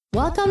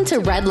Welcome to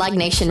Red Leg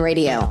Nation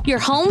Radio, your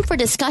home for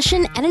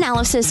discussion and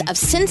analysis of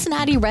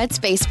Cincinnati Reds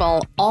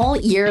baseball all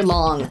year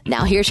long.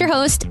 Now here's your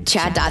host,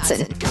 Chad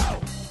Dotson.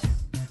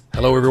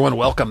 Hello, everyone.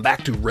 Welcome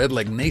back to Red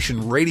Leg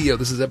Nation Radio.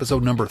 This is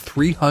episode number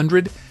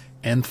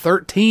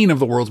 313 of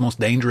the world's most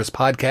dangerous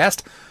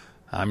podcast.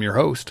 I'm your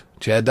host,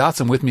 Chad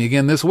Dotson. With me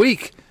again this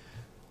week,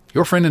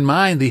 your friend and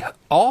mine, the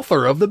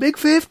author of The Big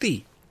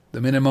 50, the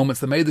men and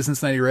moments that made the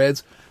Cincinnati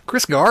Reds,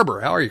 Chris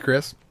Garber. How are you,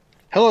 Chris?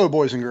 Hello,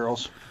 boys and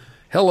girls.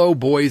 Hello,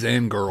 boys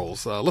and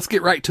girls. Let's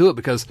get right to it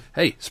because,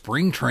 hey,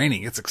 spring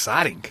training, it's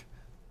exciting.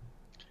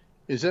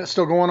 Is that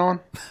still going on?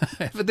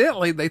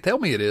 Evidently, they tell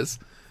me it is.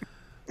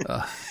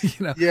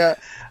 Yeah,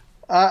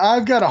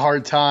 I've got a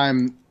hard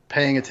time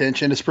paying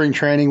attention to spring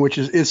training, which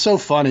is so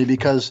funny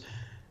because,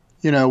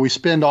 we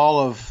spend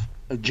all of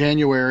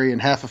January and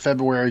half of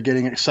February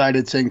getting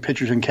excited saying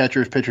pitchers and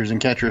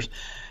catchers.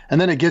 And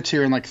then it gets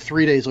here and like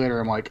 3 days later,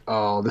 I'm like,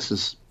 oh, this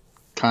is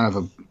kind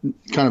of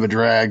a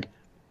drag.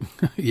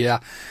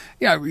 Yeah,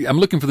 I'm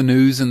looking for the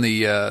news and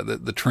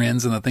the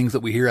trends and the things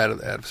that we hear out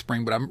of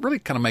spring, but I'm really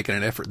kind of making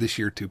an effort this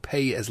year to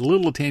pay as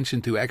little attention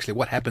to actually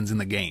what happens in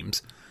the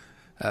games.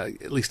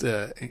 At least,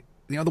 the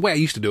way I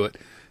used to do it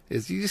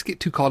is you just get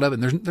too caught up,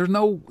 and there's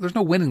no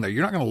winning there.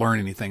 You're not going to learn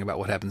anything about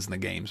what happens in the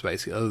games,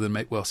 basically, other than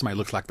somebody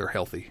looks like they're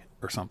healthy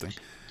or something.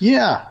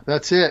 Yeah,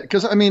 that's it.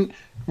 Because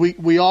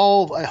we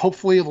all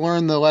hopefully have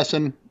learned the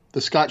lesson,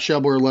 the Scott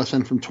Schebler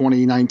lesson from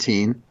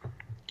 2019,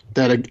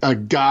 that a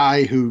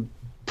guy who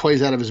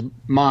plays out of his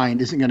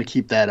mind isn't going to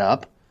keep that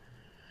up.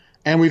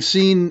 And we've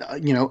seen,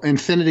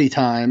 infinity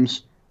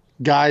times,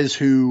 guys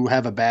who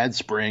have a bad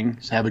spring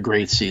have a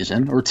great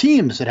season, or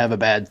teams that have a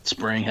bad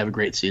spring have a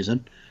great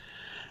season.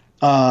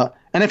 And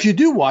if you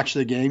do watch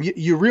the game,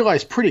 you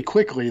realize pretty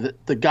quickly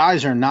that the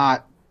guys are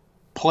not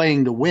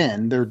playing to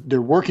win.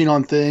 They're working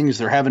on things.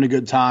 They're having a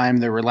good time.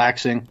 They're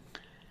relaxing.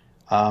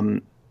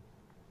 Have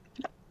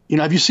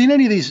you seen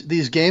any of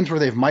these games where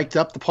they've mic'd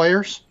up the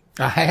players?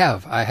 I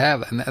have,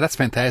 and that's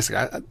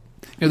fantastic.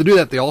 They do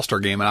that at the All-Star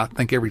game, and I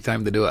think every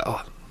time they do it,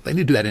 they need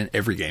to do that in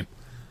every game.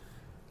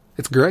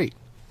 It's great.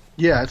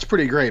 Yeah, it's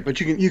pretty great.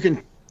 But you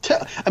can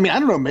tell. I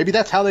don't know. Maybe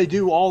that's how they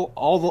do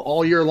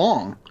all year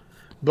long.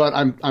 But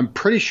I'm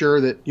pretty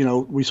sure that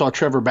we saw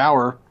Trevor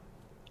Bauer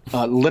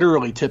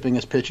literally tipping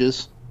his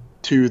pitches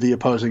to the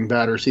opposing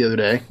batters the other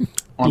day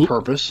on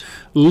purpose.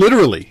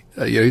 Literally,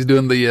 he's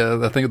doing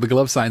the thing with the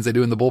glove signs they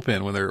do in the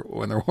bullpen when they're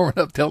warming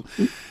up.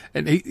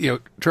 And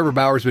Trevor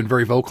Bauer's been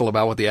very vocal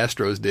about what the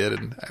Astros did,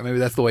 and maybe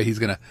that's the way he's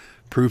going to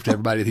prove to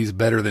everybody that he's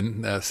better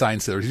than sign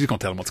stealers. He's just going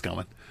to tell them what's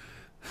coming.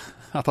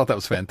 I thought that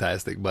was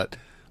fantastic, but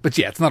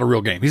yeah, it's not a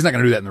real game. He's not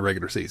going to do that in the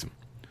regular season.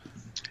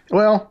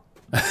 Well,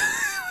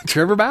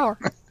 Trevor Bauer,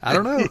 I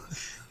don't know.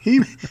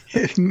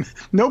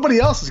 Nobody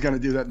else is going to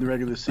do that in the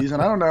regular season.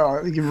 I don't know.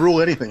 I think you can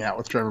rule anything out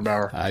with Trevor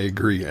Bauer. I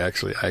agree,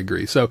 actually. I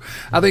agree. So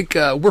I think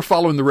we're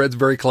following the Reds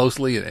very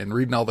closely and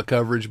reading all the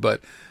coverage,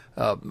 but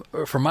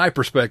from my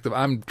perspective,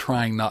 I'm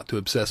trying not to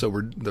obsess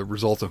over the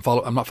results and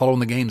I'm not following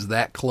the games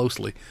that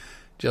closely.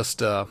 Just,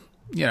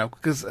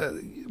 because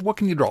what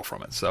can you draw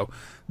from it? So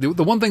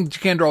the one thing that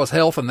you can draw is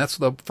health, and that's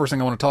the first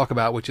thing I want to talk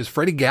about, which is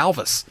Freddie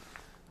Galvis,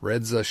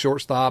 Reds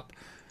shortstop.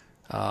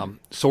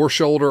 Sore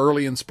shoulder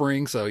early in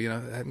spring, so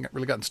hadn't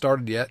really gotten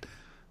started yet.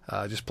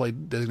 Just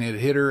played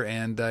designated hitter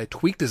and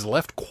tweaked his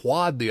left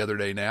quad the other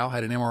day. Now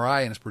had an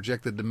MRI and is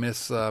projected to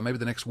miss maybe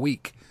the next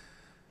week.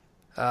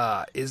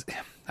 I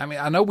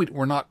know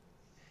we're not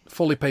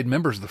fully paid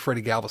members of the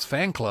Freddie Galvis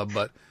fan club,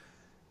 but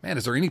man,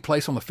 is there any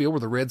place on the field where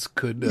the Reds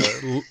could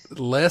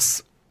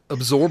less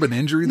absorb an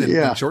injury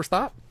than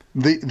shortstop?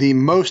 The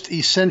most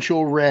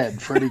essential Red,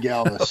 Freddie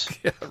Galvis.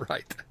 Yeah,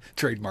 right.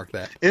 Trademark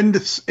that.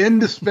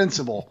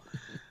 Indispensable.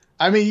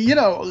 You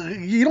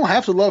don't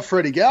have to love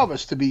Freddie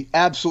Galvis to be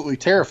absolutely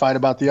terrified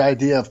about the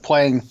idea of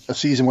playing a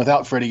season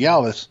without Freddie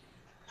Galvis.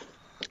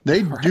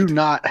 They do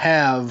not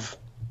have,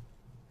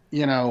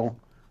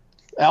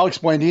 Alex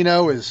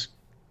Blandino is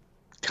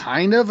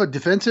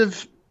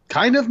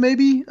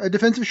maybe a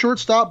defensive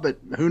shortstop, but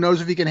who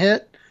knows if he can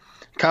hit.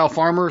 Kyle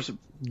Farmer's a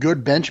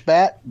good bench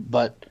bat,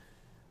 but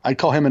I'd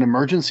call him an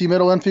emergency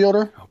middle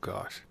infielder. Oh,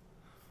 gosh.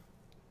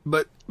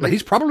 But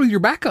he's probably your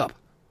backup.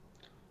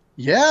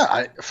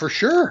 Yeah, for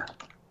sure.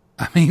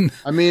 I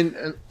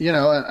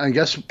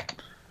guess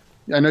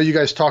I know you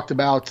guys talked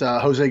about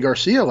Jose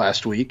Garcia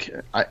last week.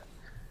 Do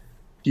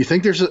you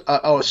think there's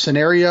a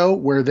scenario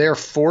where they're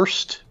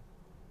forced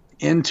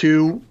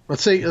into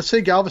let's say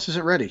Galvis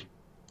isn't ready?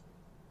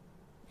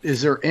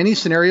 Is there any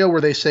scenario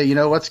where they say,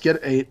 let's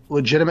get a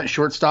legitimate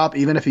shortstop,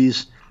 even if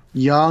he's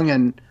young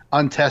and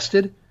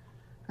untested,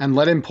 and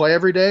let him play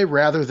every day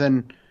rather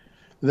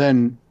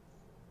than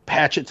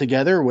patch it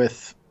together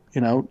with,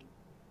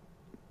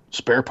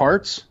 spare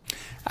parts?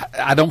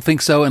 I don't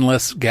think so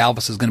unless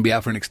Galvis is going to be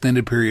out for an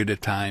extended period of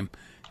time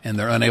and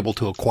they're unable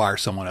to acquire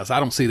someone else.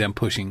 I don't see them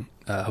pushing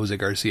Jose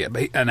Garcia.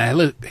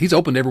 He's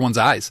opened everyone's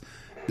eyes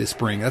this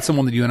spring. That's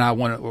someone that you and I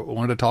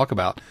wanted to talk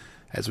about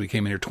as we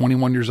came in here.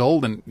 21 years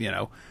old, and,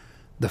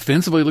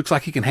 defensively looks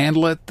like he can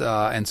handle it,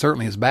 and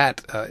certainly his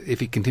bat, if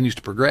he continues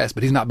to progress.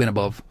 But he's not been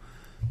above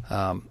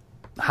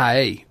high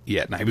A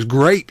yet. Now, he was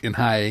great in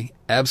high A,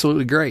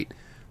 absolutely great.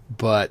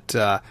 But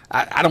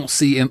I don't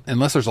see,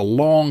 unless there's a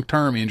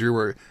long-term injury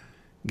where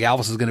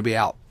Galvis is going to be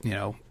out,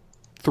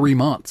 3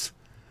 months,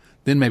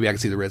 then maybe I can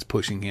see the Reds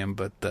pushing him.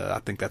 But I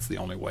think that's the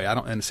only way.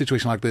 In a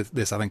situation like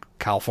this, I think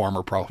Kyle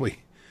Farmer probably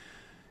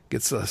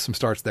gets some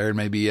starts there, and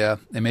maybe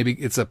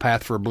it's a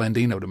path for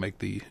Blandino to make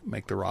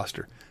the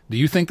roster. Do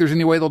you think there's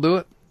any way they'll do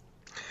it?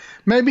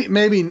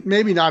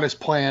 Maybe not as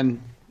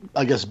plan,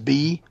 I guess,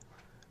 B,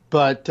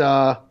 but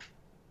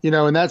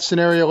in that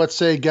scenario, let's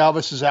say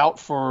Galvis is out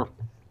for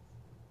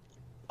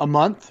a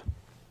month,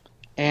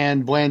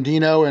 and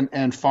Blandino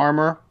and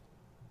Farmer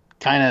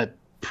kind of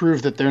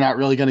prove that they're not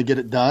really going to get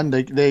it done.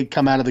 They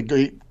come out of the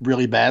gate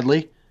really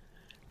badly,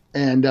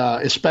 and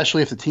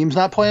especially if the team's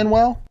not playing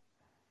well,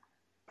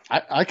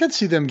 I could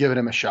see them giving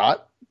him a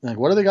shot. Like,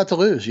 what do they got to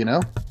lose?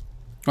 Well,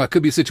 it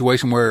could be a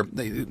situation where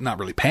they not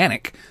really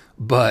panic,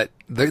 but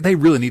they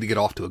really need to get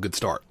off to a good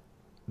start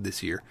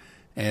this year.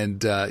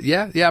 And I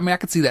mean, I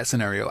could see that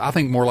scenario. I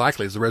think more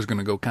likely is the Reds are going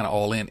to go kind of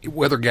all in,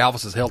 whether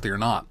Galvis is healthy or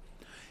not,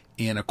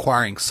 in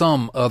acquiring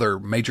some other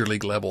major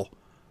league level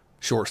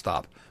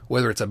shortstop.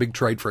 Whether it's a big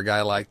trade for a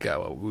guy like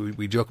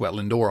we joke about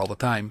Lindor all the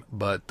time,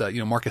 but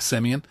Marcus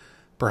Semien,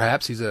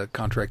 perhaps he's a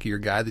contract year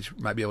guy that you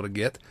might be able to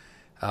get.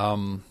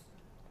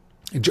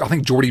 I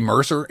think Jordy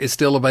Mercer is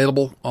still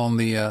available on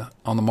the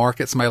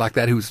market. Somebody like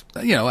that who's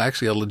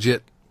actually a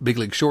legit big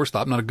league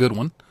shortstop, not a good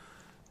one,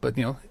 but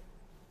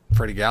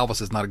Freddie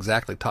Galvis is not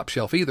exactly top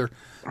shelf either.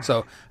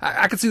 So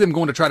I could see them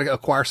going to try to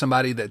acquire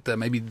somebody that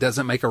maybe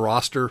doesn't make a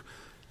roster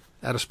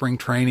out of spring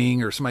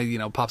training, or somebody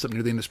pops up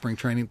near the end of spring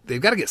training. They've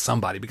got to get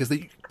somebody, because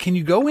can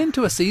you go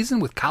into a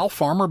season with Kyle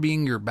Farmer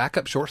being your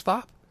backup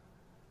shortstop?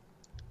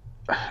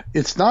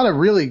 It's not a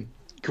really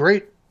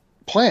great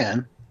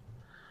plan.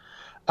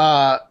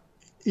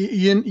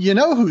 You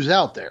know who's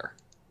out there,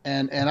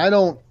 and I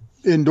don't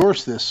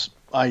endorse this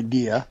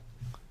idea,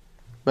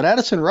 but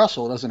Addison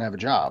Russell doesn't have a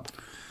job.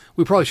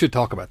 We probably should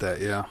talk about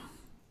that, yeah.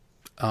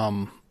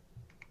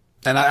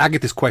 And I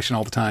get this question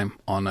all the time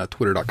on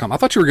Twitter.com. I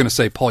thought you were going to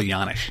say Paul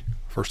Janisch,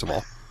 first of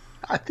all.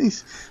 I think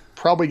he's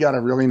probably got a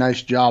really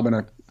nice job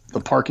in the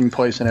parking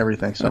place and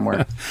everything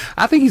somewhere.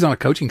 I think he's on a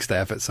coaching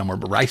staff at somewhere,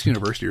 but Rice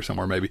University or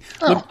somewhere maybe.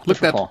 Look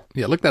that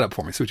up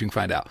for me, see what you can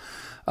find out.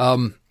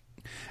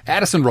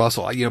 Addison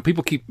Russell,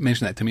 people keep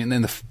mentioning that to me, and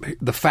then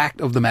the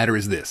fact of the matter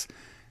is this: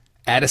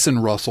 Addison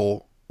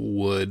Russell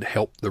would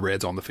help the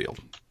Reds on the field.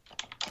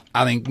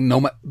 I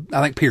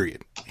think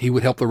period. He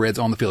would help the Reds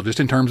on the field, just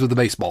in terms of the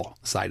baseball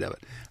side of it.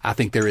 I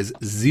think there is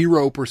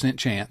 0%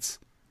 chance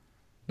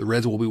the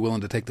Reds will be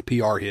willing to take the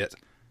PR hit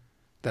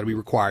that'll be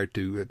required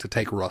to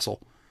take Russell,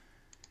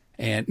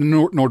 and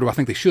nor do I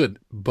think they should.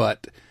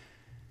 But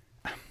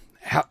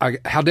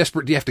how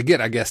desperate do you have to get,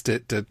 I guess,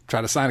 to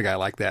try to sign a guy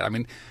like that? I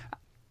mean,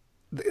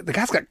 the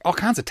guy's got all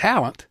kinds of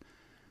talent,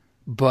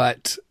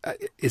 but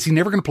is he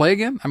never going to play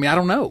again? I mean, I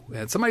don't know.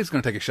 And somebody's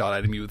going to take a shot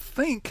at him, you would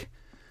think.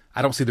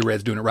 I don't see the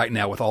Reds doing it right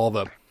now with all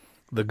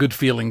the good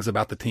feelings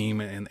about the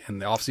team and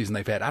the offseason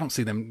they've had. I don't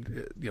see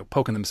them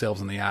poking themselves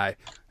in the eye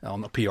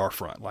on the PR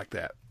front like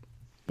that.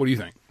 What do you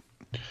think?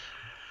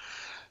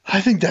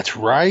 I think that's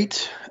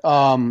right.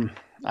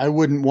 I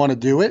wouldn't want to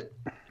do it.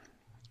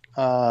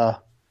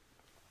 But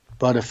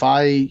if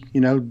I,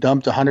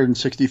 dumped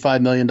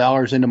 $165 million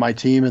into my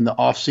team in the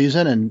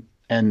offseason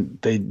and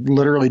they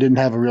literally didn't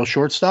have a real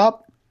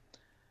shortstop,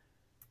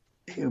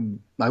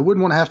 I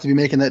wouldn't want to have to be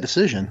making that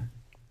decision.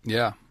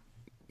 Yeah.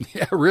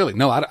 Yeah, really.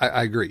 No,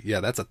 I agree. Yeah,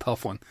 that's a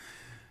tough one.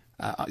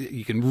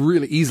 You can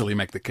really easily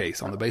make the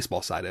case on the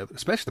baseball side of it,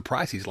 especially the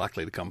price he's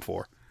likely to come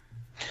for.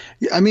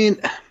 Yeah, I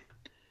mean,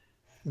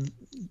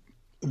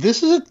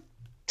 this is a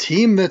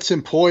team that's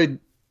employed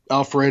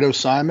Alfredo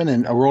Simon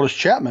and Aroldis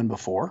Chapman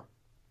before.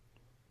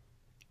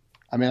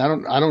 I mean,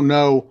 I don't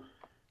know,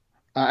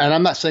 and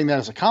I'm not saying that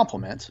as a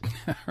compliment.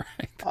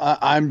 Right.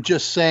 I'm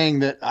just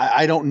saying that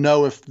I don't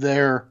know if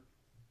their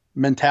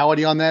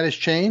mentality on that has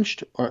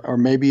changed, or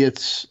maybe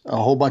it's a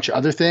whole bunch of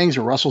other things,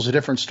 or Russell's a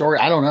different story.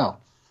 I don't know,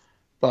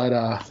 but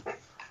I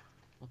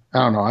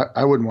don't know.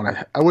 I wouldn't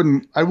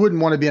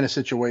want to be in a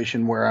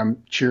situation where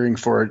I'm cheering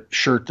for a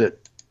shirt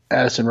that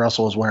Addison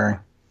Russell is wearing.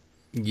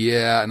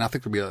 Yeah, and I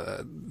think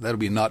that'll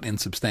be a not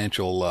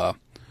insubstantial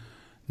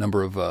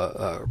number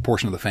of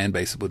portion of the fan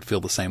base that would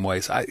feel the same way.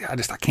 So I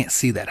can't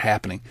see that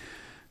happening.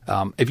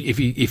 If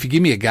you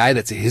give me a guy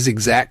that's his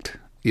exact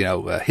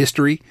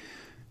history.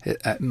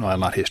 No,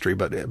 not history,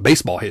 but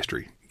baseball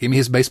history. Give me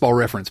his baseball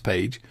reference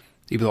page,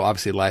 even though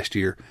obviously last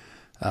year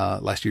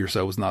or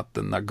so was not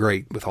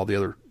great with all the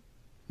other,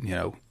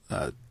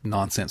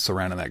 nonsense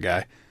surrounding that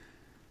guy.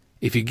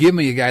 If you give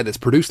me a guy that's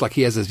produced like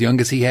he has as young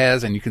as he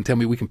has, and you can tell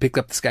me we can pick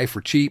up this guy for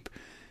cheap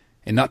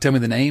and not tell me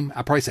the name,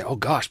 I probably say, oh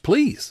gosh,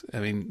 please. I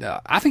mean,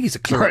 I think he's a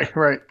clear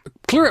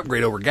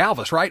upgrade over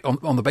Galvis, right?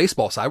 On the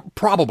baseball side,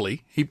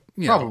 probably.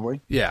 Probably.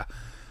 Yeah.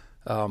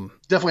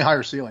 Definitely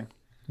higher ceiling.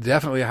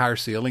 Definitely a higher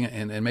ceiling,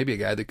 and maybe a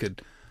guy that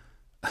could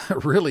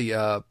really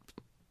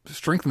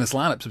strengthen this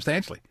lineup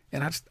substantially.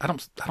 And I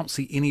don't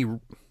see any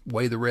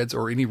way the Reds,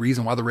 or any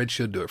reason why the Reds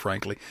should do it,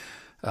 frankly.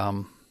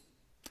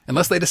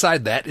 Unless they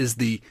decide that is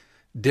the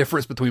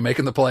difference between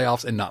making the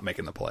playoffs and not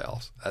making the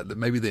playoffs.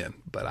 Maybe then,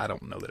 but I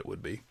don't know that it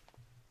would be.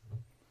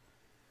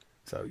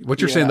 So what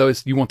you're saying, though,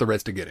 is you want the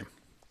Reds to get him.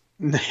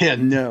 Yeah,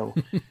 no.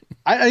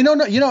 I don't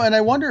know, and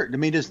I wonder, I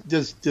mean,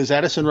 does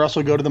Addison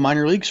Russell go to the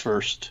minor leagues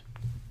first?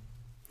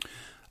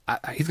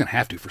 He's going to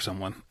have to for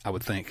someone, I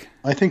would think.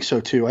 I think so,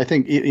 too. I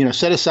think,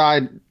 set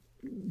aside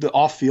the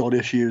off-field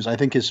issues, I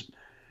think his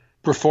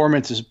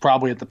performance is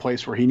probably at the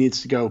place where he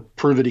needs to go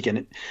prove that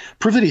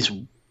he's,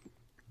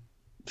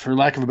 for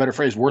lack of a better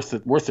phrase, worth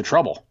the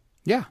trouble.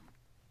 Yeah.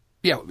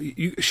 Yeah.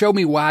 You show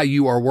me why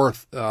you are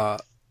worth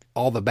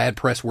all the bad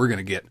press we're going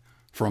to get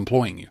for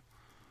employing you.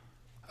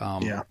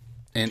 Yeah.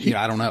 And,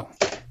 I don't know.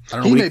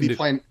 He may be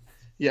playing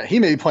in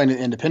the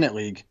independent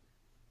league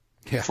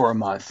for a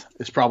month.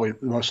 It's probably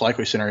the most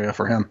likely scenario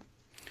for him.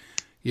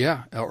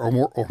 Yeah, or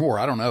more.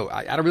 I don't know.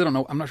 I really don't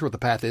know. I'm not sure what the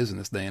path is in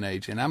this day and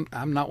age. And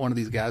I'm not one of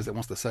these guys that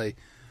wants to say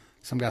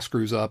some guy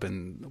screws up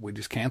and we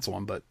just cancel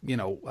him. But,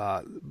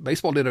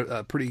 baseball did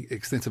a pretty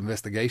extensive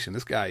investigation.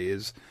 This guy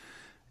is,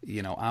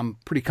 I'm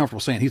pretty comfortable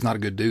saying he's not a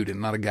good dude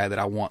and not a guy that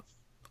I want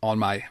on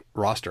my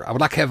roster. I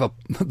would like to have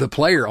the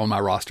player on my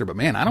roster, but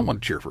man, I don't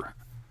want to cheer for.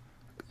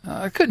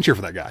 I couldn't cheer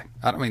for that guy.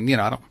 I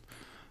don't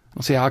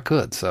see how I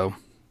could. So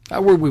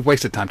we've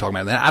wasted time talking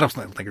about that. I don't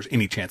think there's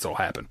any chance it'll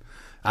happen.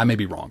 I may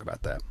be wrong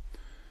about that.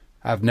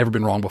 I've never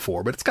been wrong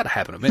before, but it's got to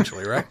happen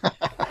eventually, right?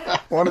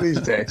 One of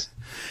these days.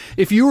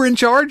 If you were in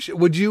charge,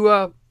 would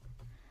you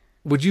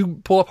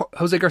pull up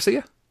Jose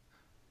Garcia?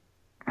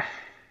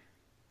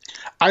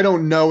 I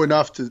don't know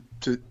enough to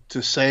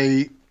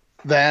say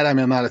that. I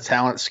mean, I'm not a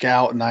talent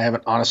scout, and I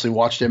haven't honestly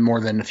watched him more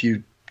than a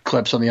few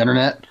clips on the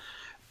internet.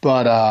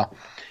 But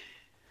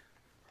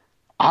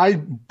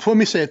let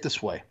me say it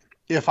this way.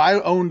 If I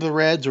owned the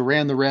Reds or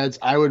ran the Reds,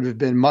 I would have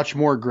been much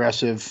more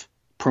aggressive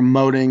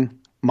promoting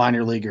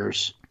minor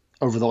leaguers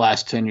over the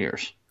last 10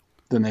 years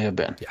than they have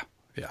been.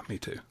 Yeah, me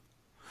too.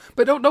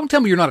 But don't tell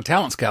me you're not a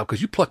talent scout,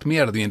 because you plucked me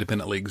out of the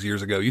independent leagues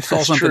years ago. You saw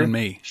That's something true. in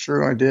me.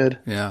 Sure, I did.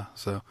 Yeah,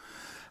 so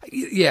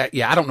yeah.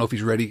 I don't know if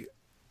he's ready.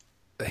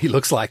 He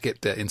looks like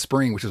it in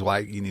spring, which is why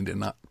you need to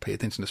not pay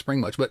attention to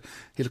spring much. But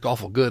he looked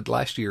awful good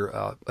last year.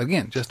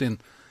 Again, just in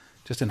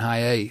high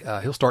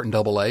A. He'll start in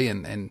double A,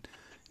 and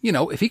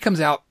if he comes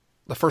out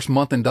the first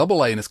month in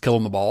double A and is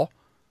killing the ball,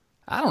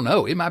 I don't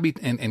know. It might be,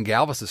 and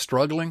Galvis is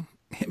struggling.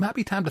 It might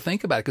be time to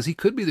think about it, because he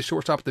could be the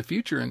shortstop of the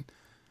future. And,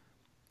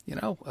 he's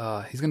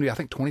going to be, I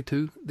think,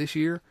 22 this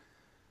year.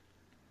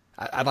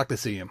 I'd like to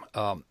see him.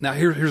 Now,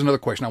 here's another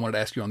question I wanted to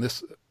ask you on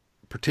this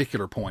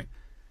particular point.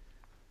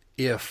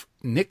 If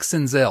Nick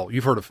Senzel,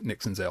 you've heard of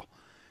Nick Senzel.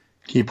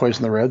 He plays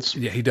in the Reds?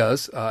 Yeah, he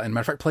does. And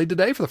matter of fact, played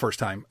today for the first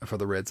time for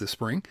the Reds this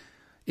spring.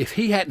 If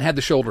he hadn't had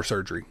the shoulder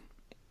surgery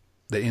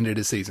that ended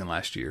his season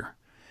last year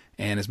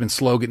and has been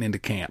slow getting into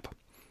camp,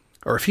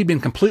 or if he'd been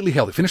completely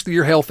healthy, finished the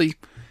year healthy,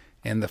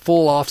 and the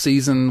full off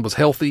season was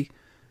healthy,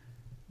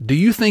 do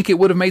you think it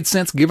would have made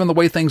sense, given the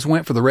way things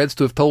went, for the Reds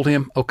to have told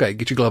him, okay,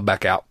 get your glove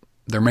back out?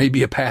 There may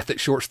be a path at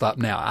shortstop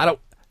now.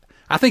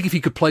 I think if he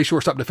could play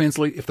shortstop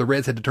defensively, if the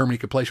Reds had determined he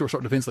could play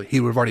shortstop defensively,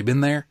 he would have already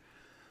been there.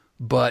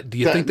 But do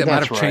you think that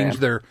might have changed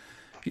do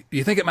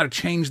you think it might have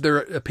changed their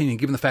opinion,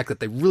 given the fact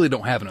that they really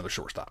don't have another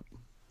shortstop?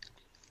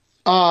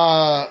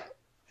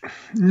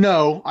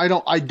 No,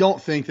 I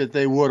don't think that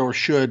they would or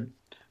should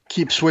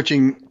keep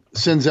switching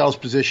Senzel's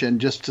position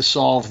just to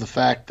solve the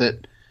fact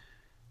that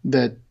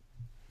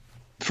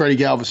Freddie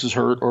Galvis is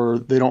hurt, or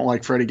they don't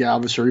like Freddie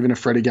Galvis, or even if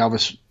Freddie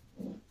Galvis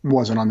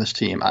wasn't on this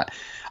team. I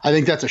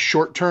think that's a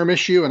short-term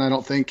issue, and I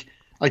don't think,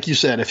 like you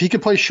said, if he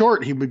could play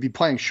short, he would be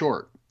playing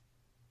short.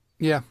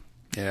 Yeah,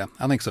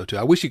 I think so too.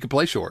 I wish he could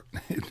play short.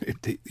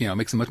 It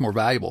makes him much more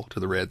valuable to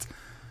the Reds,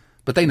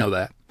 but they know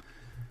that.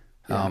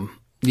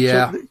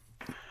 Yeah.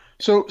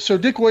 So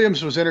Dick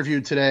Williams was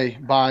interviewed today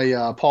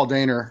by Paul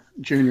Dehner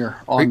Jr.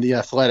 on The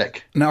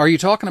Athletic. Now, are you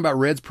talking about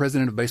Reds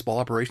president of baseball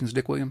operations,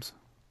 Dick Williams?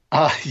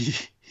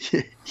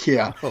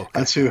 Yeah,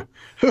 that's who.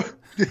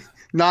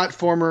 Not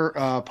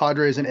former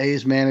Padres and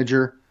A's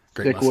manager,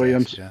 Great Dick mustache.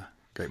 Williams. Yeah,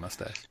 great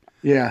mustache.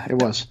 Yeah,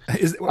 it was.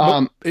 Is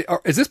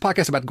this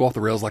podcast about to go off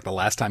the rails like the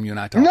last time you and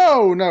I talked?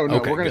 No.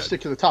 Okay, we're going to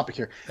stick to the topic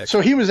here. Excellent.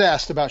 So he was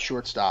asked about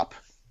shortstop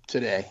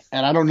today,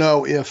 and I don't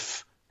know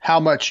how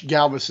much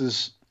Galvis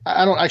is.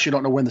 I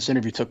don't know when this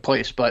interview took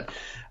place, but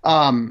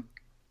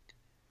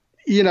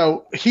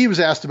he was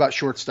asked about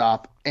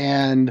shortstop,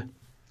 and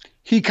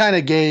he kind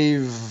of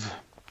gave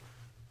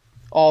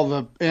all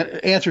the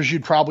answers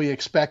you'd probably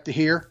expect to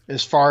hear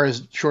as far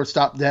as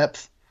shortstop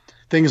depth.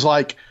 Things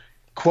like,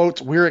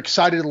 quote, "We're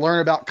excited to learn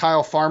about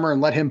Kyle Farmer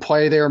and let him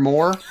play there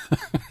more."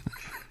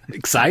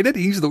 Excited?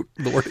 He used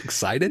the word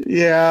excited?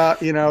 Yeah,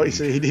 he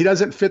said he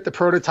doesn't fit the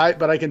prototype,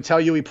 but I can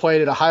tell you he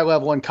played at a high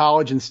level in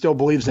college and still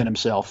believes in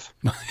himself.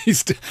 He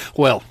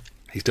still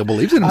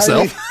believes in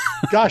himself.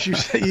 I mean, gosh, you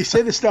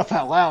say this stuff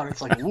out loud,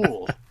 it's like,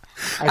 whoa.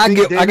 I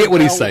get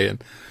what he's saying.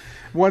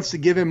 Wants to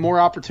give him more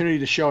opportunity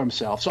to show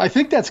himself. So I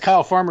think that's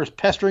Kyle Farmer's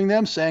pestering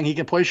them, saying he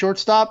can play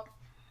shortstop.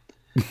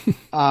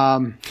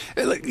 I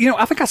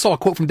think I saw a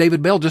quote from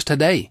David Bell just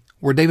today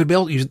where David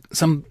Bell used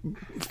some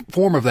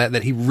form of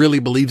that he really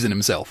believes in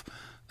himself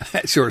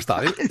at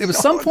shortstop. It was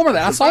some form of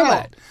that. I saw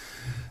that.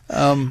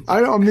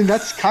 I mean,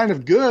 that's kind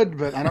of good,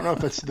 but I don't know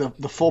if it's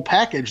the full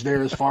package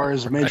there as far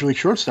as a major league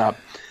shortstop.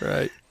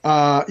 Right.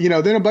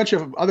 Then a bunch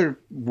of other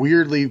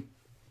weirdly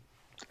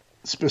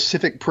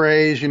specific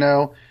praise,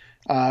 kind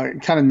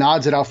of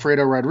nods at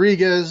Alfredo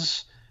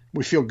Rodriguez.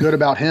 We feel good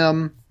about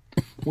him.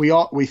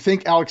 We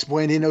think Alex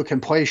Blandino can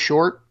play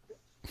short.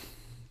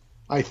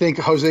 I think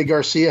Jose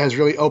Garcia has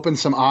really opened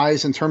some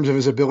eyes in terms of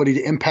his ability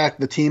to impact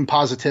the team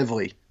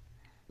positively.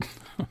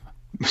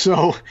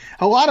 So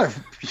a lot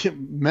of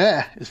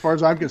meh as far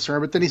as I'm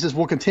concerned. But then he says,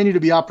 we'll continue to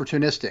be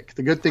opportunistic.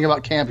 The good thing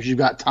about camp is you've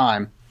got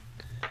time.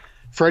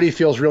 Freddie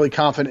feels really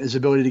confident in his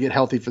ability to get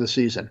healthy for the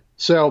season.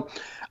 So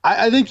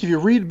I think if you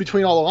read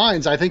between all the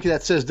lines, I think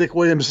that says Dick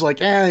Williams is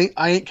like, I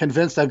ain't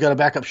convinced I've got a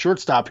backup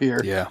shortstop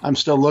here. Yeah. I'm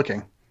still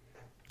looking.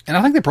 And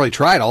I think they probably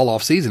tried all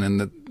off season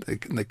and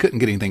they couldn't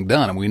get anything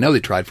done. And we know they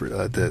tried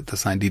to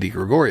sign Didi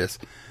Gregorius.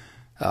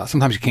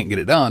 Sometimes you can't get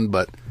it done,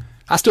 but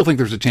I still think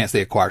there's a chance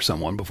they acquire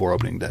someone before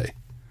opening day.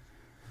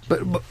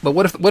 But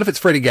what if it's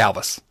Freddie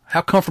Galvis? How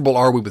comfortable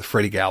are we with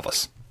Freddie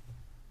Galvis?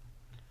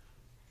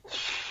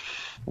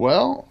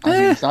 Well, I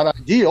mean, it's not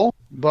ideal,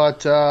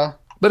 but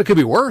it could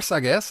be worse, I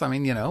guess. I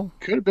mean,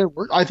 could have been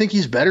worse. I think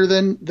he's better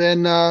than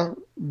the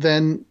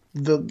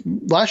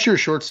last year's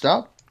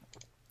shortstop,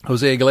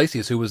 Jose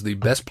Iglesias, who was the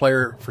best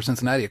player for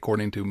Cincinnati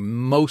according to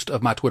most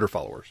of my Twitter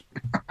followers.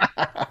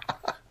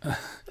 I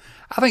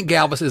think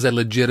Galvis is a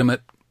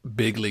legitimate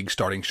big league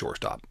starting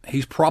shortstop.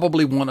 He's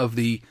probably one of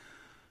the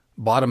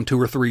bottom 2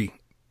 or 3,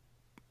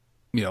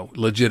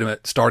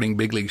 legitimate starting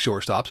big league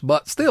shortstops,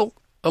 but still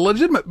a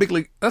legitimate big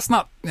league. That's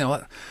not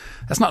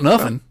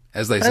nothing,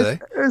 as they say.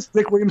 As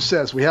Dick Williams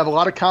says, we have a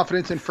lot of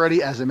confidence in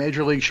Freddie as a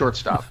major league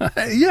shortstop.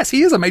 Yes,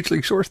 he is a major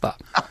league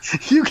shortstop.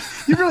 You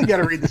really got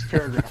to read this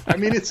paragraph. I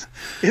mean, it's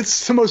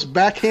the most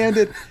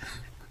backhanded.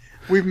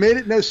 We've made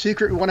it no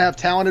secret we want to have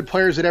talented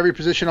players at every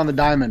position on the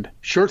diamond.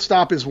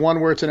 Shortstop is one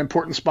where it's an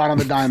important spot on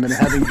the diamond,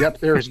 and having depth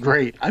there is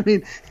great. I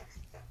mean,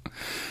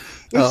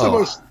 it's the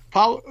most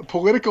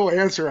political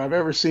answer I've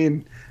ever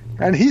seen.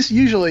 And he's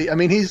usually, I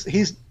mean,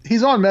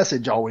 he's on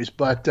message always,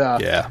 but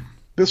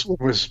this one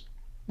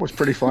was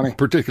pretty funny.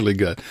 Particularly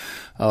good.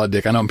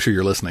 Dick, I know I'm sure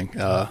you're listening.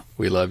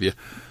 We love you.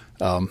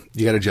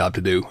 You got a job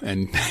to do,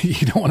 and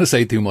you don't want to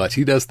say too much.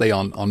 He does stay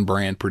on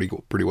brand pretty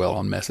well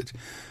on message.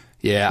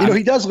 Yeah.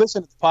 He does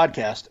listen to the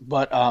podcast,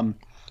 but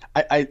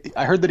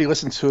I heard that he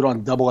listens to it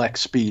on XX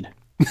speed.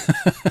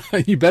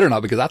 You better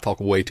not, because I talk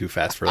way too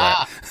fast for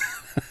that.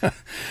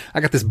 I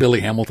got this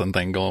Billy Hamilton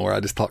thing going where I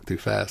just talk too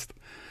fast.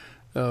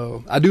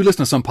 I do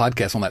listen to some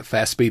podcasts on that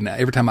fast speed. Now,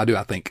 every time I do,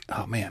 I think,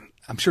 oh man,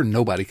 I'm sure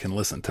nobody can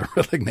listen to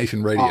Red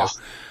Nation Radio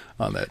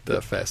on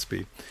that fast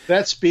speed.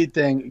 That speed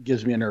thing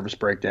gives me a nervous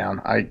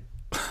breakdown. I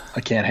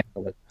can't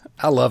handle it.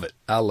 I love it.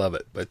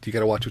 But you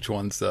got to watch which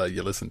ones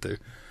you listen to.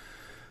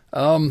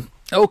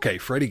 Okay,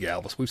 Freddie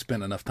Galvis. We've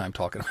spent enough time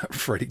talking about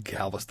Freddie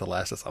Galvis to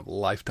last us a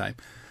lifetime.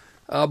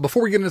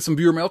 Before we get into some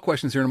viewer mail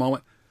questions here in a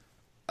moment,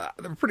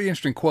 a pretty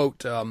interesting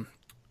quote.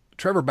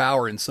 Trevor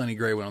Bauer and Sonny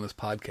Gray went on this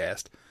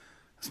podcast,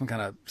 some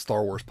kind of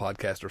Star Wars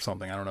podcast or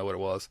something. I don't know what it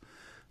was.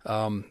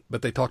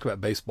 But they talked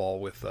about baseball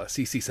with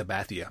CC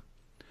Sabathia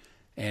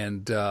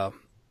and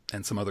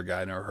some other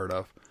guy I never heard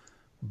of.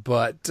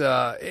 But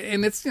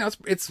and it's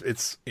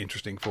it's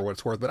interesting for what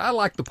it's worth. But I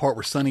like the part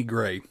where Sonny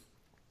Gray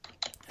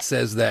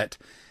says that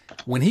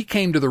when he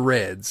came to the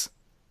Reds,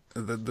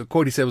 the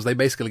quote he said was they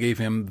basically gave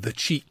him the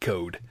cheat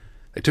code.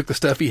 They took the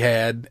stuff he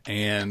had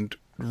and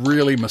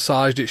really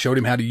massaged it, showed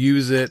him how to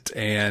use it,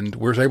 and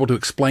was able to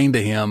explain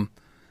to him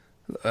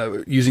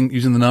using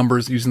the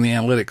numbers, using the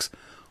analytics,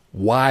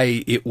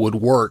 why it would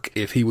work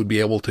if he would be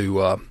able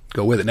to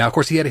go with it. Now, of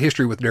course, he had a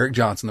history with Derek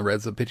Johnson, the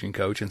Reds' pitching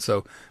coach, and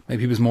so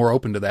maybe he was more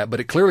open to that. But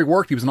it clearly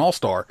worked. He was an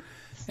all-star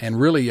and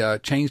really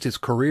changed his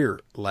career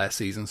last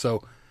season.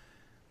 So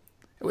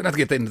we don't have to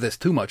get into this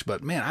too much,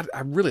 but man,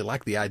 I really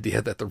like the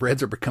idea that the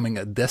Reds are becoming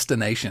a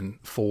destination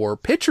for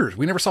pitchers.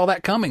 We never saw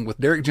that coming with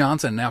Derek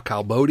Johnson and now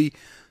Kyle Bodie,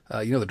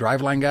 the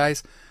driveline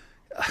guys.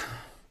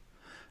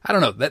 I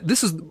don't know.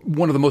 This is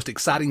one of the most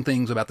exciting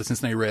things about the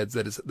Cincinnati Reds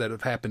that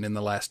have happened in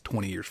the last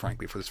 20 years,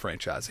 frankly, for this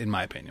franchise, in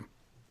my opinion.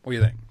 What do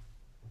you think?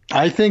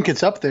 I think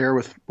it's up there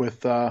with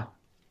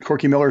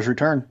Corky Miller's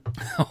return.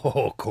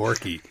 Oh,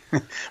 Corky.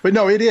 But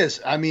no, it is.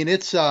 I mean,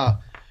 it's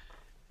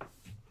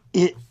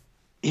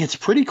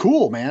pretty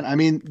cool, man. I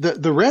mean,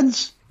 the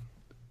Reds,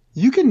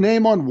 you can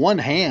name on one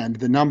hand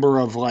the number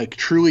of like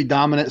truly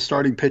dominant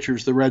starting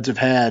pitchers the Reds have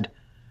had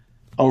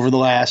over the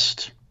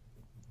last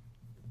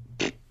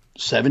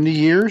 70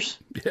 years.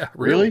 Yeah,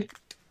 really?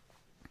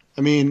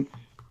 I mean,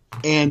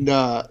 and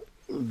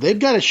they've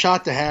got a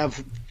shot to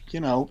have,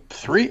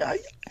 three.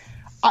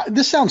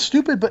 This sounds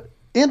stupid, but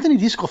Anthony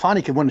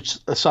DeSclafani could win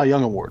a Cy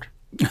Young Award.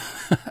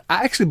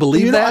 I actually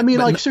believe that. I mean,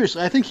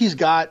 seriously, I think he's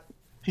not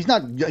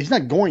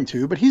going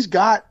to, but he's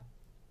got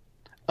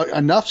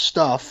enough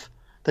stuff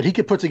that he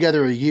could put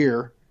together a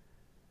year,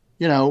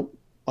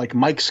 like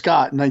Mike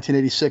Scott in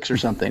 1986 or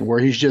something, where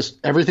he's just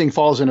everything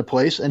falls into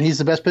place and he's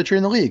the best pitcher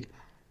in the league.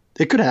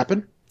 It could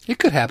happen. It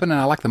could happen,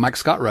 and I like the Mike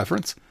Scott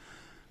reference.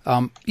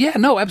 Yeah,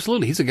 no,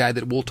 absolutely. He's a guy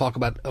that we'll talk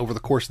about over the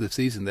course of the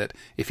season, that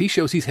if he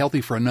shows he's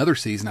healthy for another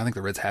season, I think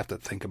the Reds have to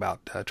think about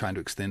trying to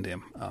extend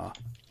him,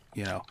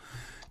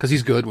 because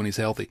he's good when he's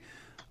healthy.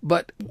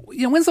 But,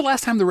 when's the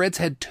last time the Reds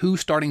had 2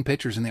 starting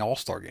pitchers in the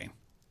All-Star game,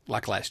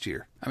 like last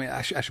year? I mean,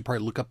 I should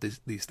probably look up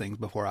these things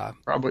before I...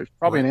 Probably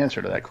an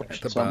answer to that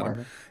question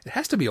somewhere. It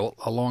has to be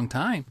a long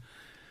time.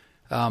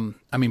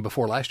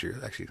 Before last year.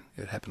 Actually,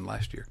 it happened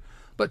last year.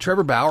 But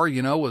Trevor Bauer,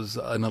 was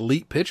an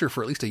elite pitcher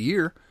for at least a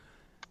year.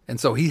 And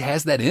so he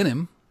has that in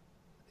him.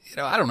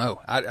 I don't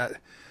know.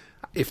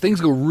 If things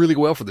go really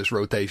well for this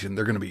rotation,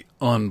 they're going to be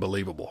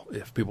unbelievable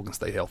if people can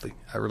stay healthy.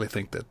 I really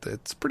think that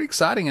it's pretty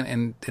exciting.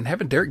 And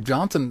having Derek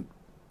Johnson,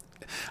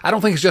 I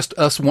don't think it's just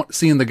us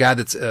seeing the guy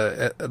that's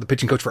the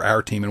pitching coach for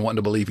our team and wanting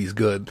to believe he's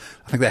good.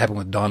 I think that happened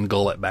with Don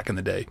Gullett back in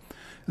the day.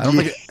 I don't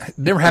think it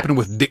never happened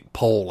with Dick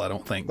Pole, I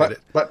don't think.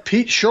 But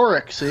Pete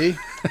Shurek, see?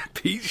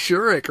 Pete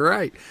Shurek,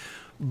 right.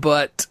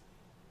 But,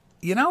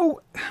 I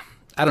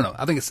don't know.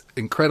 I think it's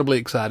incredibly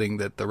exciting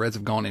that the Reds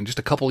have gone in just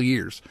a couple of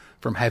years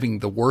from having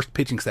the worst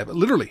pitching staff,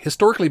 literally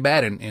historically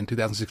bad in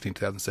 2016,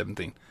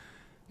 2017,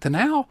 to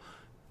now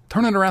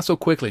turning around so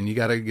quickly. And you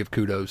got to give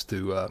kudos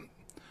to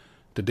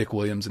Dick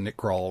Williams and Nick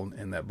Krall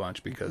and that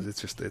bunch, because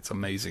it's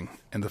amazing.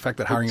 And the fact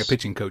that hiring a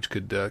pitching coach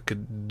could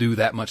do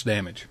that much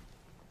damage.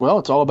 Well,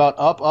 it's all about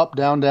up,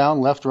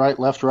 down, left,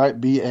 right,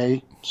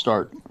 B-A,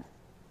 start. A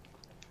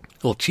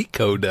little cheat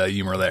code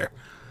humor there.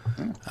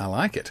 I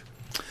like it.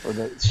 For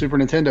the Super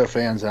Nintendo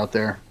fans out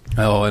there.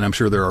 Oh, and I'm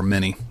sure there are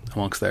many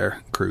amongst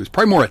their crews.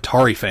 Probably more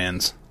Atari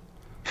fans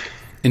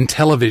in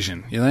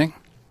television, you think?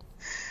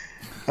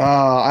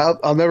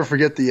 I'll never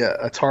forget the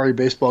Atari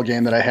baseball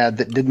game that I had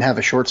that didn't have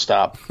a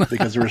shortstop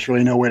because there was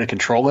really no way to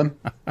control him.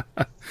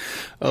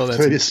 So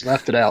they just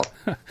left it out.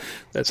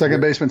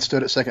 Second baseman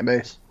stood at second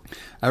base.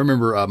 I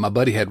remember my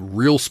buddy had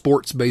Real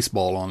Sports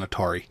Baseball on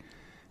Atari.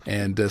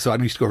 And so I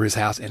used to go over to his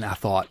house, and I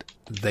thought,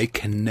 they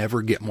can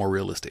never get more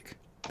realistic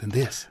than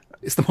this.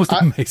 It's the most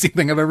amazing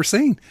thing I've ever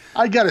seen.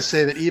 I got to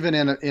say that even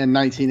in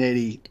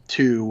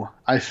 1982,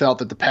 I felt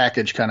that the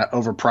package kind of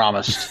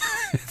overpromised.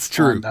 It's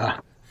true.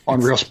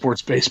 On Real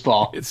Sports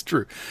Baseball. It's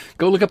true.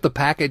 Go look up the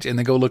package and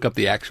then go look up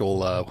the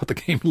actual what the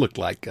game looked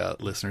like,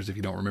 listeners, if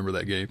you don't remember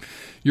that game.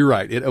 You're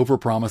right. It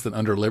overpromised and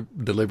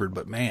under-delivered,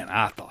 but man,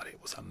 I thought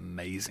it was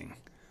amazing.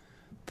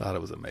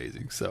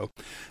 So,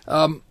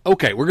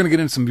 okay, we're going to get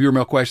into some viewer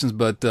mail questions,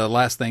 but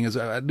last thing is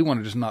I do want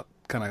to just not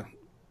kind of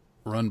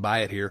run by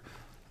it here.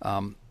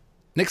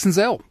 Nick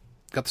Senzel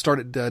got the start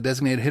at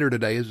designated hitter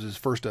today. It was his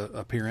first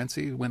appearance.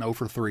 He went 0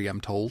 for 3, I'm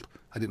told.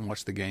 I didn't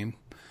watch the game.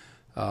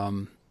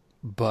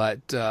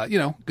 But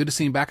good to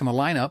see him back in the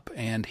lineup,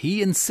 and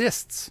he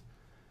insists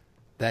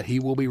that he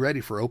will be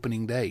ready for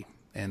opening day.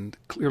 And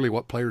clearly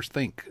what players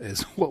think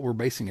is what we're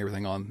basing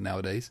everything on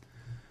nowadays.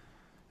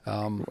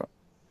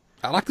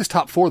 I like this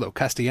top 4, though.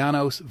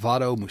 Castellanos,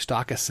 Votto,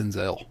 Moustakas,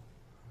 Senzel.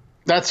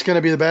 That's going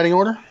to be the batting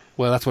order?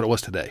 Well, that's what it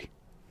was today.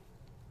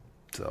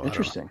 So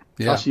interesting.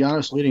 Yeah.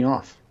 Castellanos leading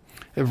off.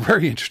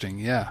 Very interesting,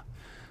 yeah.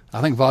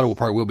 I think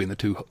Votto will be in the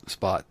 2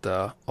 spot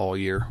all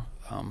year.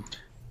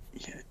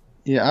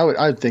 Yeah,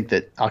 I would think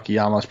that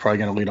Akiyama is probably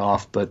going to lead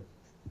off, but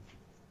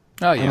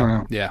oh yeah, I don't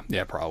know.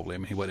 Yeah, probably. I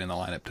mean, he wasn't in the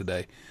lineup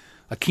today.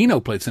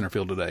 Aquino played center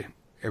field today.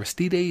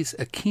 Aristides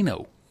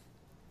Aquino.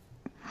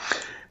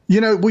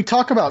 We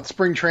talk about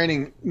spring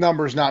training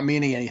numbers not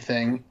meaning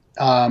anything,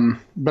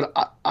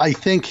 but I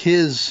think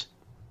his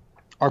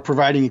are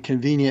providing a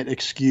convenient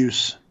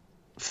excuse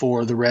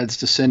for the Reds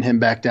to send him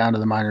back down to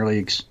the minor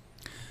leagues.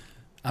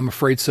 I'm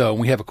afraid so.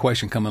 And we have a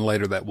question coming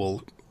later that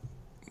we'll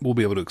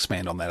be able to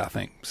expand on that, I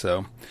think.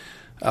 So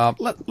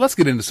let's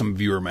get into some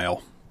viewer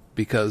mail,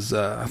 because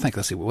I think,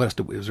 let's see, what else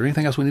was there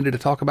anything else we needed to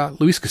talk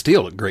about? Luis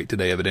Castillo looked great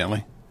today,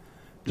 evidently.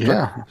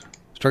 Yeah.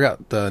 Struck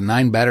out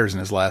 9 batters in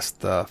his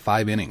last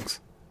 5 innings.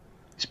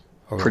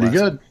 Pretty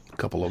good.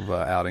 Couple of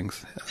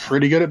outings.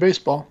 Pretty good at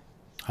baseball.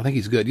 I think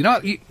he's good.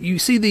 You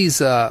see these,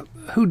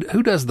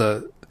 who does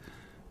the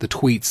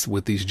tweets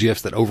with these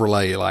GIFs that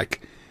overlay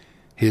like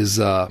his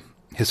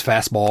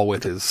fastball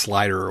with his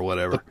slider or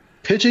whatever?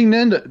 Pitching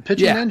Ninja.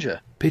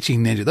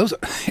 Pitching Ninja. Those are,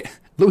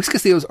 Luis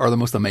Castillo's are the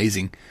most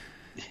amazing.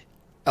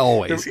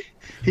 Always.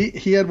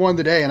 He had one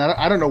today, and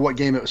I don't know what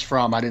game it was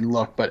from. I didn't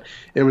look, but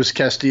it was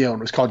Castillo, and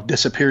it was called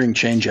Disappearing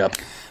Changeup.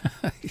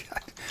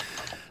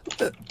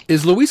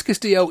 Is Luis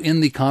Castillo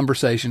in the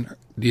conversation?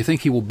 Do you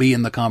think he will be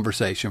in the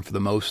conversation for the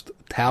most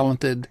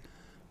talented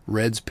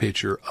Reds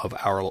pitcher of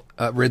our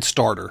Reds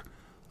starter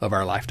of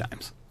our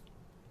lifetimes?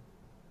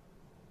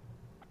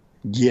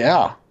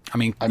 Yeah. I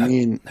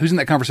mean, who's in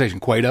that conversation?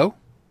 Cueto,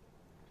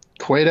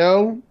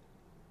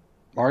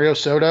 Mario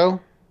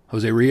Soto,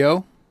 Jose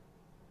Rio.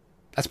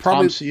 That's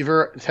probably Tom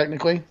Seaver,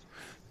 technically.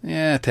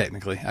 Yeah,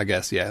 technically, I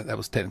guess. Yeah, that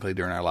was technically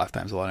during our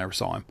lifetimes, although I never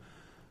saw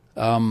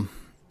him.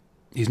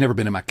 He's never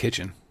been in my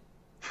kitchen.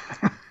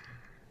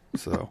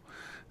 So,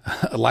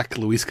 like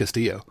Luis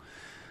Castillo.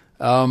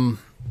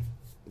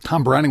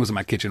 Tom Browning was in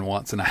my kitchen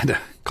once, and I had to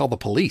call the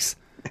police.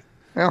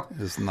 Well,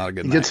 It's not a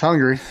good he night. gets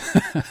hungry.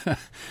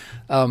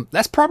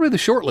 That's probably the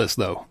short list,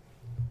 though.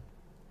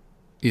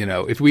 You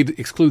know, if we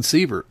exclude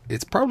Seaver,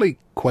 it's probably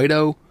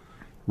Cueto,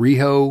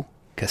 Rijo,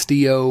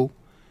 Castillo,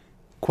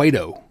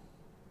 Cueto.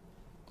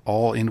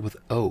 All end with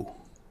O.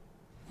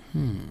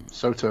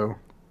 Soto.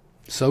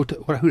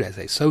 Soto. Who did I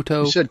say?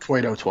 Soto. You said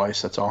Cueto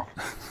twice. That's all.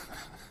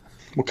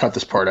 We'll cut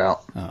this part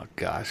out. Oh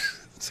gosh.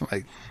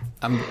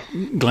 I'm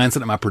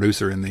glancing at my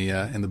producer in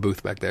the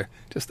booth back there.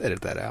 Just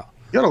edit that out.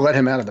 You got to let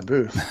him out of the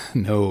booth.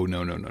 No.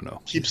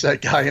 Keeps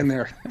that guy in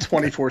there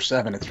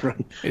 24/7. It's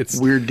really It's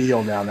weird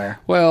deal down there.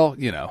 Well,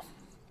 you know,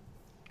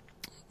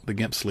 the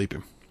Gimp's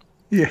sleeping.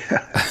 Yeah.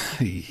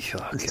 Okay.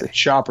 It's a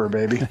chopper,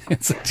 baby.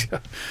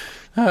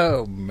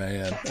 Oh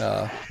man.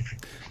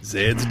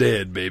 Zed's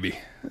dead, baby.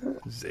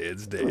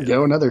 Zed's dead.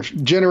 Go another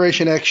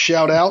Generation X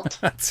shout out.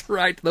 That's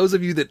right. Those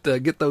of you that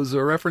get those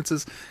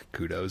references,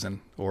 kudos,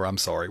 or I'm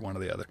sorry, one or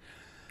the other.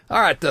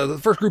 All right, the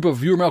first group of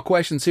viewer mail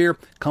questions here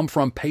come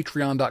from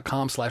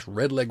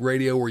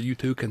patreon.com/redlegradio, where you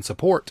too can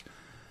support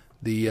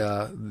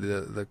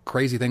the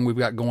crazy thing we've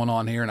got going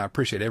on here, and I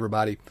appreciate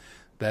everybody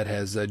that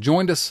has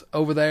joined us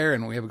over there,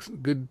 and we have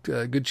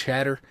a good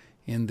chatter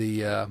in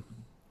the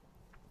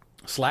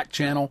Slack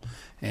channel,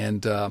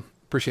 and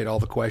appreciate all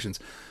the questions.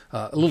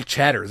 A little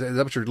chatter. Is that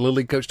what your Little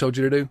League coach told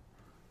you to do?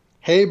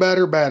 Hey,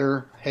 batter.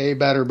 Hey,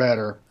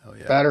 batter. Oh,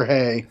 yeah. Batter,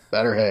 hey.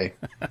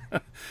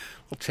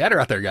 Little chatter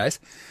out there,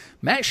 guys.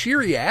 Matt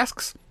Sheary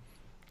asks,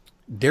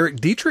 Derek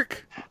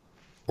Dietrich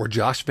or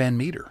Josh Van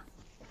Meter?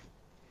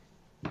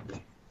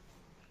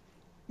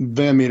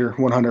 Van Meter,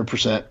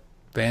 100%.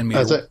 Van Meter.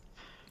 That's it.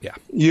 Yeah.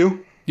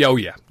 You?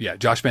 Yeah.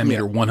 Josh Van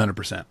Meter,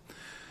 100%.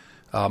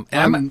 And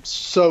I'm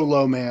so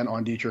low, man,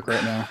 on Dietrich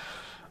right now.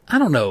 I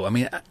don't know. I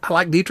mean, I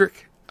like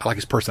Dietrich. I like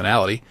his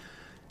personality.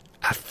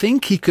 I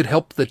think he could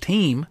help the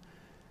team.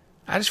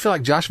 I just feel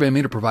like Josh Van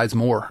Meter provides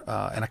more.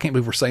 And I can't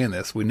believe we're saying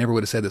this. We never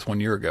would have said this 1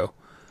 year ago.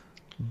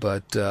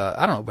 But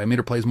I don't know. Van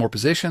Meter plays more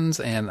positions,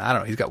 and I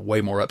don't know. He's got way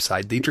more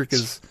upside. Dietrich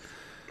is...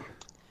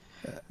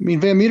 I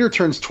mean, Van Meter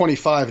turns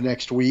 25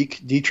 next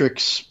week.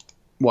 Dietrich's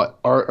what?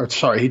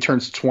 He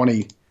turns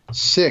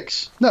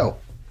 26. No.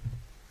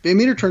 Van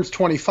Meter turns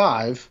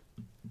 25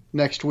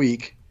 next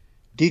week.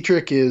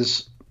 Dietrich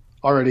is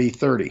already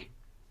 30.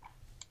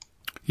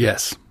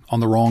 Yes, on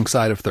the wrong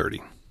side of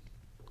 30.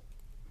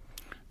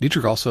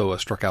 Dietrich also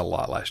struck out a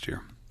lot last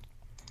year.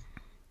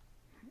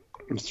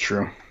 It's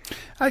true.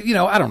 I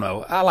don't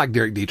know. I like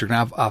Derek Dietrich.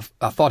 And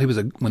I thought he was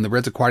when the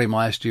Reds acquired him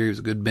last year, he was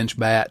a good bench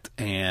bat,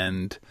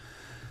 and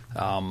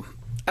I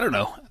don't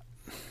know.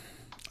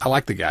 I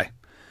like the guy,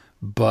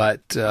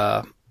 but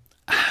I'm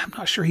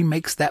not sure he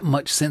makes that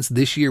much sense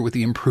this year with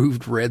the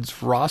improved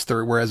Reds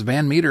roster. Whereas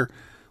Van Meter,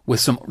 with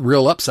some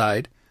real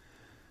upside,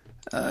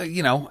 I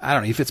don't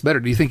know. He fits better.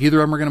 Do you think either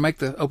of them are going to make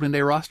the opening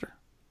day roster?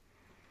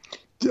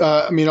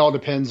 I mean, it all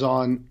depends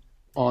on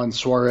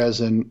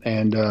Suarez and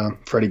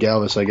Freddie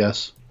Galvis, I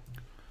guess.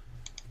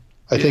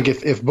 I think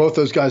if both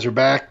those guys are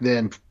back,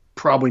 then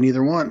probably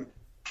neither one.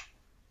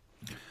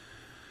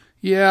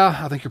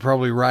 Yeah, I think you're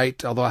probably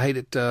right. Although I hate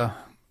it. And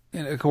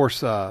of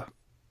course,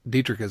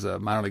 Dietrich is a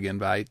minor league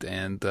invite,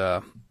 and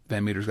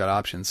Van Meter's got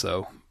options.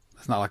 So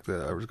it's not like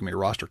there's going to be a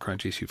roster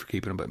crunch issue for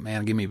keeping him. But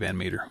man, give me Van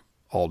Meter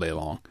all day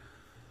long.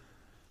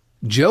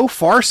 Joe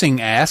Farsing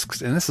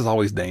asks, and this is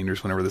always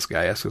dangerous whenever this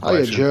guy asks a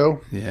question.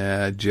 Oh,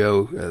 yeah, Joe. Yeah,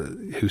 Joe,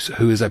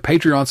 who is a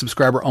Patreon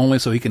subscriber only,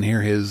 so he can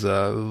hear his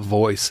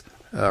voice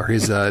or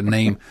his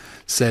name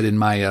said in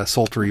my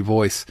sultry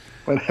voice.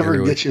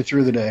 Whatever gets you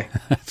through the day.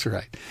 That's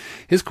right.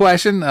 His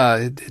question,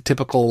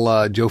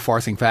 typical Joe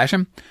Farsing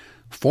fashion.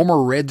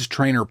 Former Reds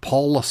trainer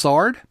Paul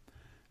Lassard,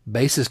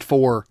 bassist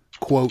for,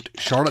 quote,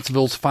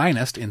 Charlottesville's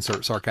finest,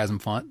 insert sarcasm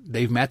font,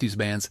 Dave Matthews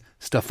Band's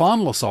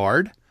Stefan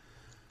Lassard,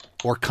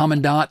 or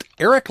Commandant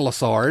Eric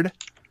Lassard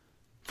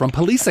from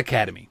Police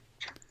Academy.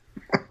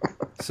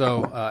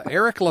 So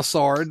Eric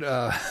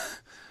Lassard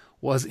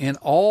was in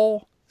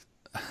all...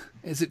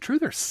 Is it true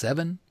there's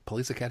 7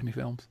 Police Academy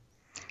films?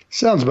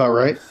 Sounds about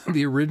right.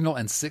 The original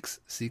and 6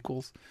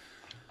 sequels.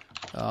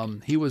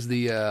 He was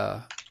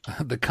the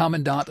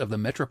commandant of the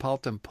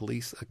Metropolitan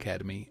Police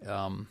Academy.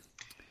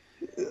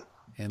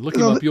 And look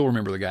him up, you'll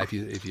remember the guy if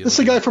you. That's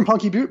the guy from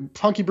Punky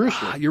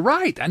Brewster. You're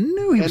right. I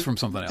knew he was from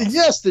something else.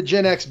 Yes, the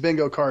Gen X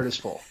bingo card is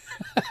full.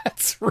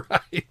 That's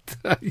right.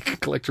 You can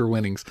collect your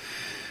winnings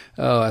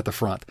at the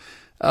front.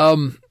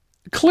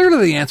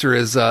 Clearly, the answer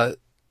is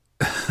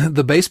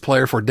the bass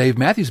player for Dave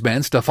Matthews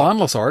Band, Stefan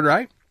Lassard,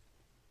 right?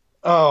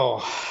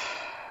 Oh,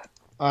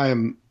 I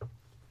am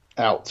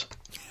out.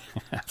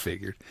 I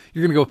figured.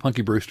 You're going to go with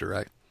Punky Brewster,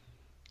 right?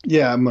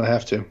 Yeah, I'm going to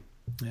have to.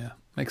 Yeah,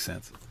 makes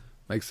sense.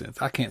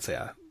 I can't say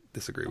I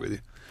disagree with you.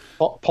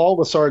 Paul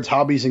Lassard's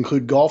hobbies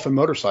include golf and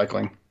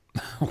motorcycling.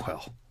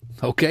 Well,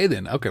 okay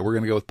then. Okay, we're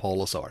going to go with Paul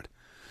Lassard.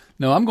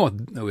 No, I'm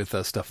going with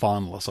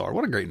Stefan Lassard.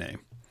 What a great name.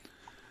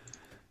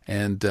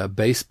 And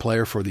bass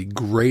player for the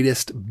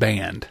greatest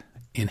band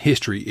in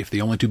history, if the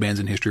only 2 bands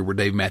in history were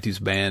Dave Matthews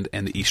Band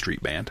and the E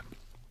Street Band.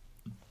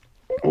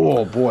 Oh,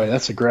 Oh boy,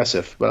 that's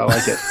aggressive, but I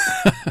like it.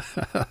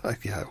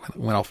 Yeah,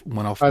 went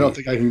off. I don't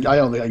think I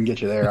can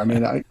get you there. I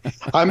mean,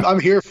 I'm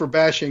here for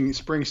bashing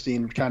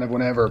Springsteen kind of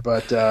whenever,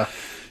 but I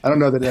don't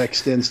know that it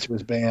extends to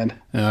his band.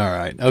 All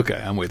right. Okay,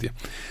 I'm with you.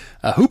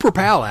 Hooper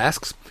Powell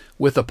asks,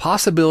 with the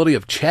possibility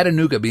of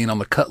Chattanooga being on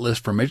the cut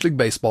list for Major League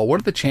Baseball,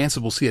 what are the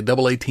chances we'll see a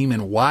Double-A team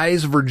in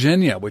Wise,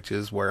 Virginia, which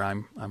is where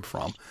I'm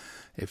from,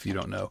 if you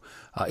don't know.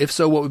 If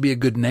so, what would be a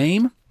good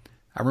name?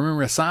 I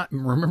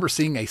remember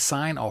seeing a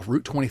sign off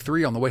Route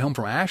 23 on the way home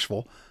from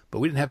Asheville, but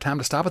we didn't have time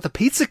to stop at the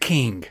Pizza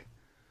King.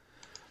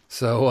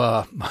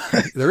 So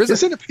there is.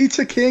 Isn't a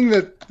Pizza King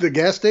the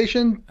gas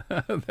station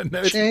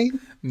chain?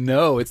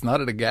 No, it's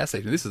not at a gas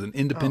station. This is an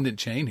independent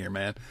chain here,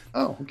 man.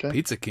 Oh, okay.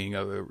 Pizza King,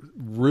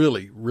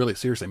 really, really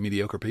seriously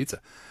mediocre pizza.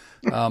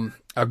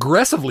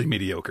 Aggressively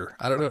mediocre.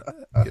 I don't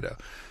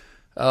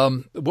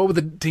know. What would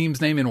the team's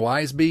name in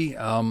Wise be?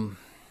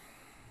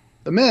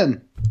 The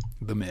Men.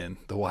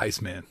 The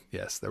Wise Men.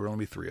 Yes, there will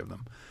only be 3 of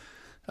them.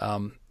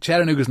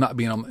 Chattanooga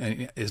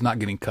is not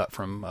getting cut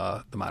from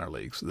the minor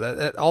leagues.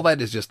 All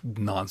that is just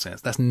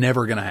nonsense. That's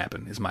never going to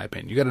happen, is my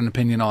opinion. You got an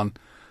opinion on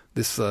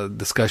this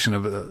discussion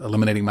of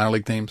eliminating minor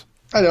league teams?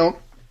 I don't.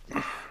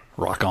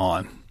 Rock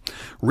on.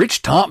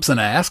 Rich Thompson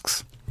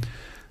asks,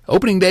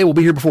 opening day will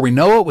be here before we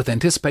know it, with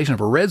anticipation of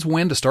a Reds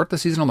win to start the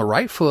season on the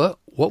right foot.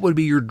 What would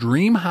be your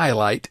dream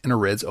highlight in a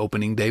Reds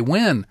opening day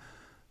win?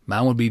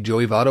 Mine would be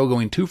Joey Votto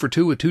going 2 for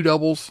 2 with 2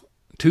 doubles,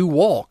 2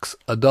 walks,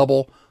 a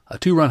double, a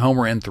 2-run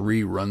homer, and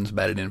 3 runs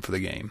batted in for the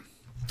game.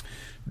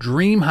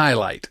 Dream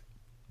highlight.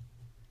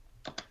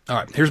 All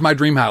right, here's my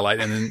dream highlight,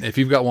 and then if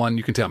you've got one,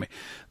 you can tell me.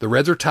 The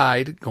Reds are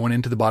tied going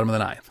into the bottom of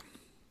the 9th.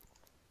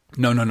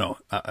 No.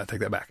 I take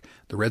that back.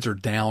 The Reds are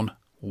down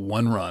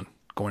 1 run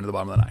going to the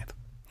bottom of the 9th.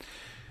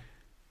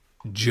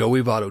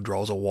 Joey Votto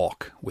draws a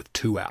walk with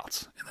 2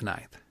 outs in the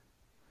 9th.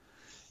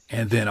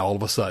 And then all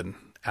of a sudden,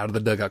 out of the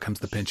dugout comes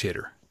the pinch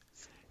hitter.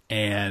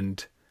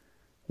 And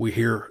we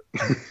hear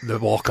the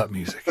walk-up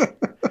music.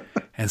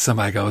 And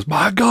somebody goes,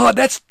 my God,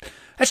 that's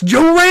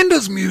Joe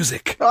Randa's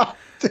music.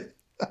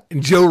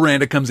 And Joe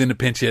Randa comes in to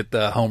pinch hit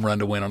the home run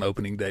to win on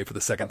opening day for the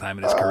 2nd time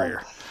in his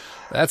career.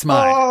 That's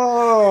mine.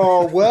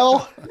 Oh,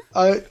 well,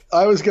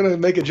 I was going to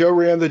make a Joe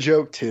Randa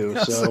joke too.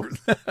 So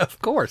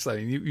of course. I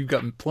mean, you've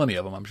gotten plenty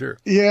of them, I'm sure.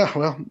 Yeah,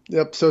 well,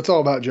 yep. So it's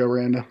all about Joe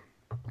Randa.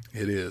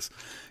 It is.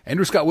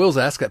 Andrew Scott Wills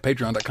asks at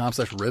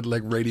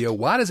patreon.com/redlegradio,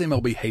 why does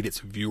MLB hate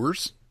its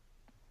viewers?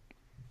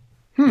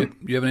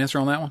 You have an answer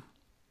on that one?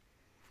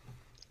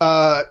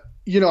 I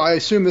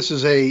assume this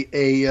is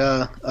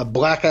a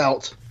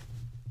blackout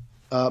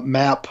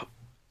map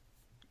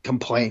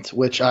complaint,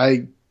 which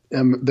I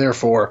am there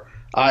for.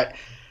 I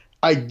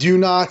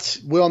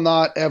will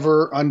not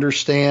ever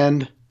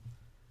understand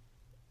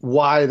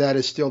why that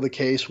is still the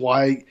case.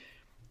 Why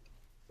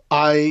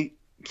I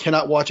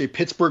cannot watch a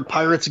Pittsburgh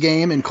Pirates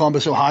game in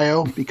Columbus,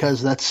 Ohio,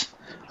 because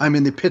I'm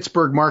in the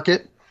Pittsburgh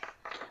market.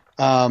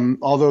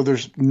 Although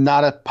there's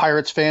not a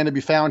Pirates fan to be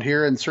found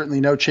here, and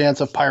certainly no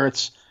chance of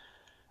Pirates,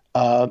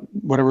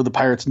 whatever the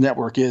Pirates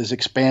network is,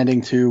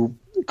 expanding to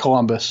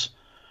Columbus.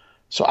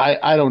 So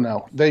I don't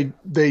know.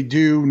 They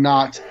do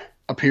not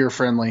appear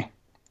friendly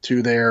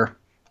to their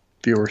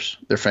viewers,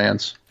 their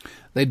fans.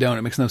 They don't.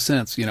 It makes no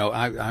sense.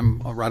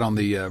 I'm right on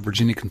the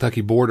Virginia-Kentucky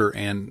border,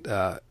 and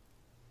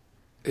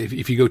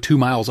if you go 2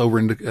 miles over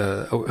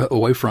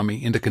away from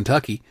me into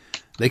Kentucky,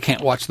 they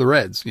can't watch the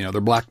Reds.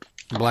 They're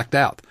blacked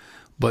out.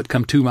 But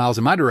come 2 miles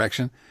in my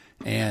direction,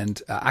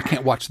 and I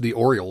can't watch the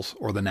Orioles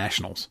or the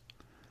Nationals.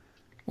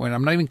 When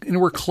I'm not even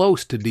anywhere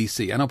close to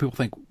D.C. I know people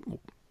think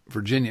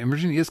Virginia, and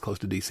Virginia is close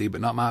to D.C.,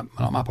 but not my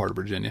part of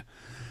Virginia.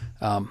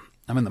 I'm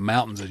in the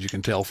mountains, as you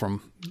can tell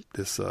from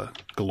this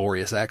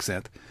glorious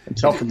accent. I can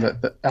tell from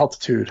the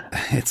altitude.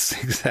 It's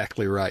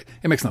exactly right.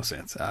 It makes no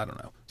sense. I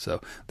don't know. So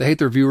they hate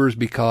their viewers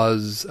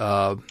because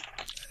I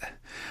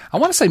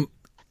want to say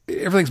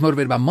everything's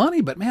motivated by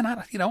money, but man, I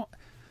think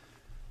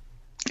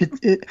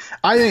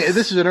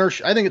this is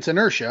inertia. I think it's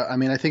inertia. I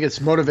mean, I think it's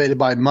motivated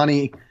by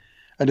money,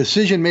 a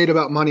decision made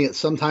about money at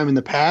some time in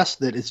the past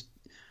that is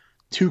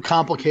too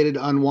complicated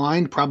to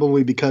unwind,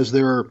 probably because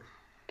there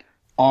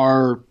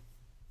are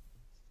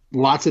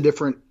lots of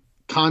different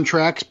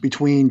contracts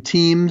between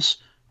teams,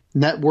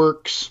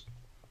 networks,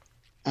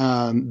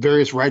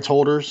 various rights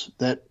holders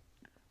that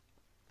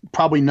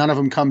probably none of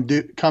them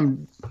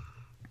come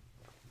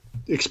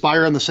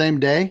expire on the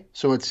same day.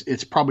 So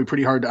it's probably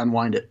pretty hard to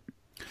unwind it.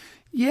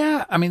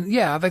 Yeah, I mean,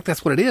 I think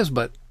that's what it is.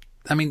 But,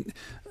 I mean,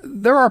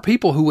 there are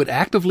people who would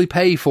actively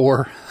pay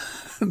for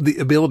the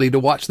ability to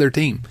watch their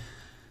team,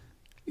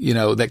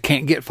 that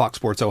can't get Fox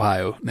Sports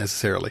Ohio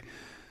necessarily.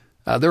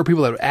 There are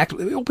people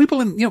that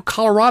people in,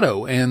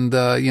 Colorado and,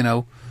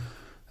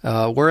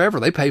 wherever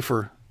they pay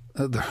for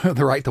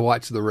the right to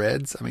watch the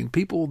Reds. I mean,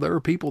 there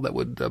are people that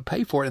would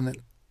pay for it, and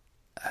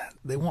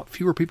they want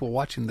fewer people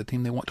watching the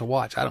team they want to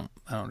watch. I don't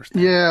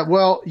understand. Yeah,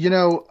 well,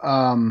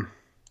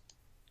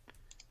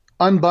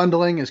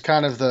 unbundling is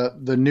kind of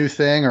the new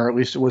thing, or at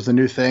least it was the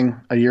new thing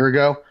a year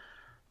ago.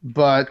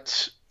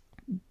 But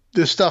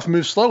this stuff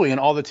moves slowly, and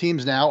all the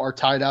teams now are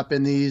tied up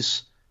in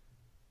these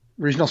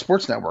regional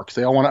sports networks.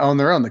 They all want to own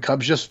their own. The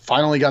Cubs just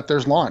finally got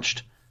theirs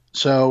launched.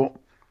 So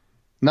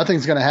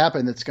nothing's going to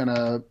happen that's going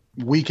to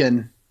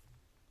weaken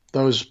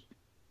the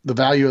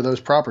value of those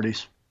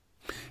properties.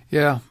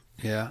 Yeah.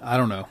 I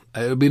don't know.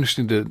 It would be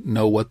interesting to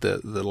know what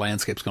the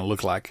landscape's going to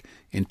look like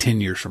in 10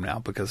 years from now,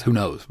 because who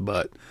knows?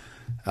 But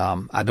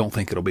I don't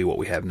think it'll be what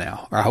we have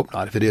now. Or I hope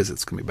not. If it is,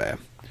 it's going to be bad.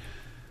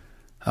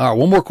 All right,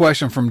 one more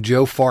question from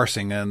Joe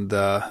Farsing, and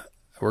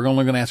we're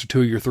only going to answer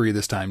 2 of your 3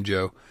 this time,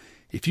 Joe.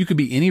 If you could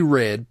be any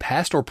Red,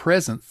 past or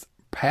present,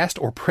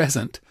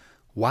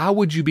 why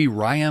would you be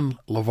Ryan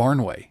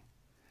LaVarnway?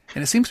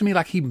 And it seems to me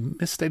like he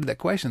misstated that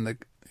question. That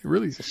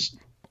really,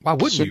 why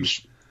wouldn't you?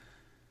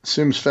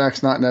 Assumes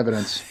facts, not in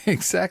evidence.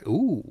 Exactly.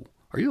 Ooh,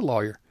 are you a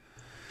lawyer?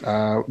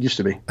 Used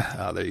to be.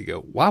 Oh, there you go.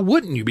 Why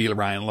wouldn't you be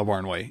Ryan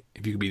LaVarnway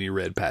if you could be any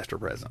Red, past or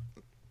present?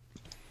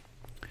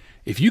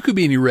 If you could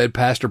be any Red,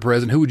 past or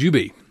present, who would you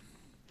be?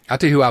 I'll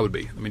tell you who I would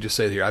be. Let me just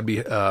say it here. I'd be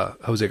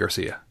Jose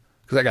Garcia,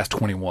 because that guy's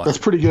 21. That's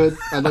pretty good.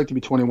 I'd like to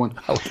be 21.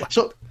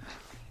 So,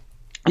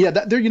 yeah,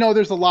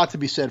 there's a lot to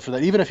be said for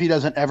that. Even if he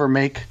doesn't ever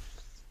make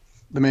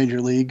the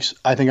major leagues,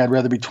 I think I'd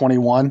rather be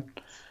 21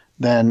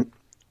 than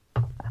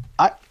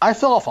I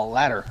fell off a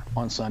ladder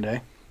on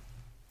Sunday.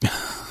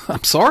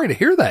 I'm sorry to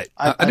hear that.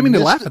 I didn't mean to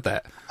laugh at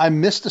that. I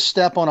missed a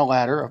step on a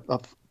ladder,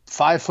 a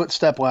 5-foot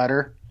step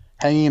ladder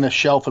hanging in a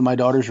shelf in my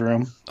daughter's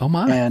room. Oh,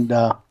 my. And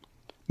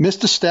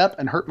missed a step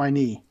and hurt my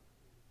knee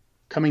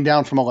coming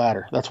down from a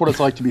ladder. That's what it's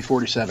like to be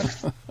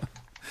 47.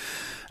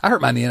 I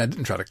hurt my knee and I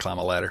didn't try to climb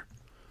a ladder.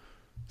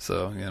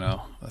 So,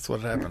 that's what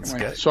happens.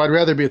 Right. So I'd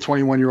rather be a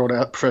 21-year-old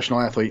professional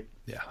athlete.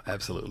 Yeah,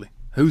 absolutely.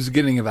 Who's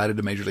getting invited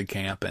to Major League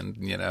Camp and,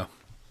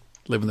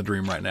 living the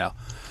dream right now.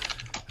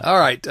 All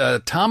right.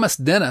 Thomas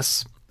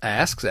Dennis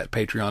asks at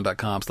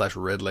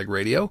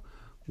patreon.com/redlegradio,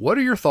 what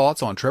are your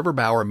thoughts on Trevor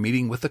Bauer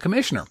meeting with the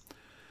commissioner?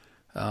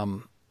 Okay.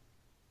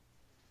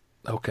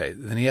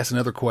 Then he asks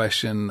another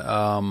question.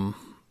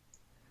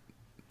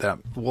 That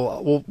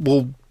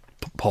we'll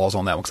pause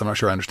on that one because I'm not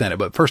sure I understand it.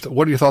 But first,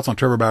 what are your thoughts on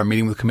Trevor Bauer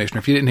meeting with the commissioner?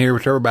 If you didn't hear,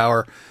 with Trevor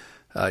Bauer,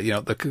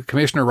 the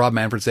commissioner, Rob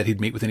Manfred, said he'd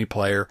meet with any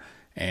player,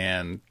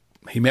 and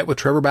he met with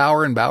Trevor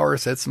Bauer, and Bauer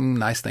said some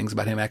nice things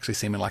about him actually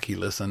seeming like he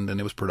listened and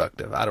it was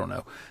productive. I don't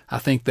know. I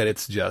think that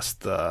it's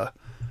just, I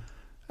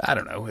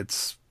don't know.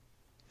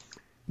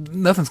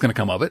 Nothing's going to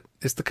come of it.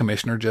 It's the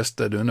commissioner just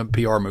doing a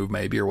PR move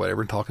maybe or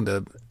whatever, and talking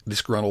to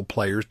disgruntled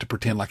players to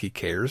pretend like he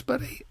cares, but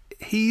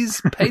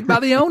he's paid by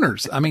the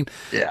owners. I mean,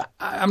 yeah.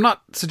 I'm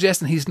not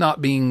suggesting he's not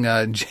being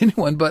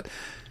genuine, but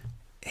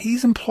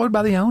he's employed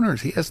by the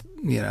owners. He has,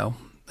 I don't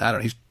know,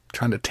 he's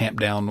trying to tamp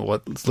down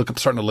what's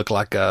starting to look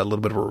like a little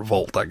bit of a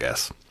revolt, I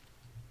guess.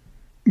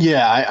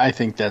 Yeah, I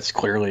think that's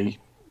clearly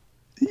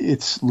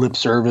it's lip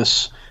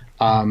service.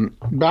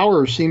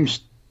 Bauer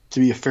seems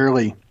to be a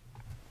fairly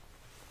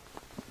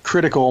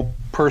critical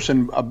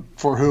person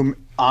for whom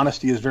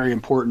honesty is very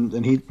important,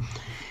 and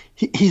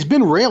he's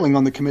been railing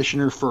on the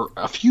commissioner for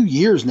a few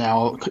years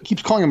now.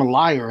 Keeps calling him a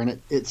liar, and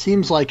it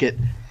seems like it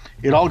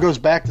all goes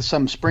back to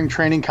some spring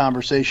training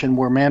conversation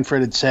where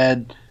Manfred had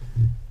said,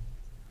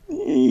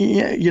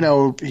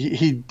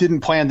 he didn't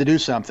plan to do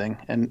something,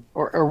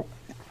 or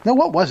no,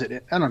 what was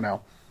it? I don't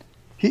know.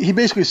 He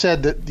basically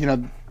said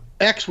that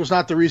X was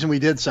not the reason we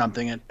did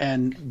something,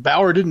 and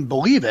Bauer didn't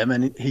believe him,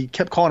 and he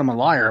kept calling him a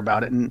liar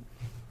about it. And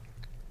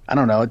I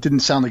don't know, it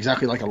didn't sound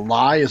exactly like a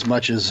lie as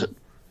much as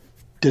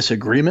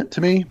disagreement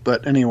to me.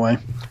 But anyway,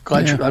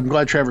 I'm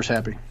glad Trevor's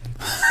happy.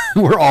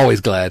 We're always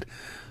glad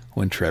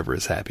when Trevor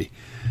is happy.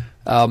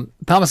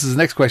 Thomas's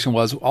next question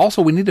was,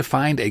 also, we need to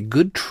find a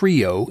good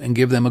trio and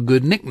give them a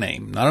good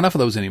nickname. Not enough of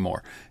those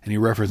anymore. And he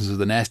references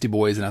the Nasty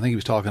Boys, and I think he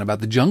was talking about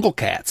the Jungle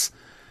Cats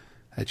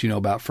that you know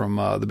about from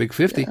the Big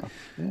 50. Yeah.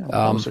 It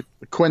was a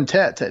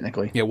quintet,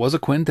 technically. Yeah, it was a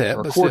quintet.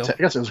 Or but quartet. Still.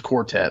 I guess it was a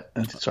quartet.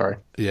 Sorry.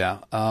 Yeah.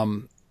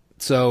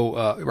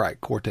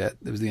 Right, quartet.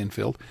 It was the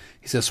infield.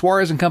 He says,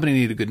 Suarez and company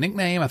need a good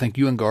nickname. I think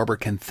you and Garber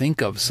can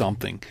think of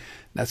something.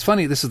 That's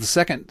funny. This is the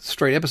second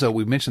straight episode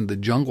we've mentioned the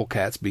Jungle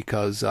Cats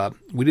because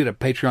we did a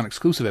Patreon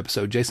exclusive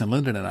episode, Jason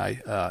Linden and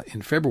I,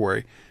 in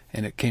February,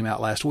 and it came out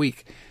last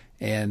week.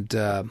 And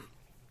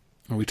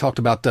we talked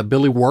about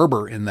Billy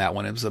Werber in that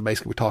one. It was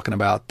basically we're talking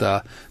about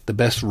the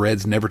best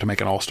Reds never to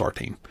make an all-star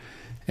team.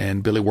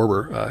 And Billy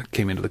Werber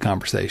came into the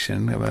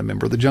conversation, a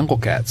member of the Jungle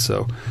Cats.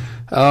 So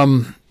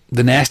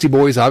the Nasty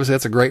Boys, obviously,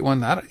 that's a great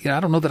one. I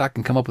don't know that I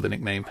can come up with a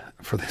nickname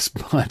for this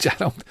bunch. I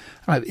don't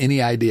have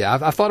any idea.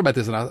 I've thought about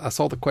this, and I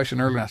saw the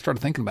question earlier, and I started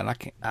thinking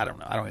about it. I don't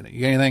know. I don't know anything.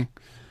 You got anything,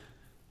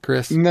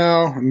 Chris?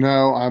 No.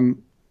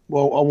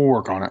 We'll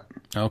work on it.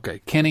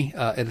 Okay. Kenny,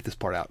 edit this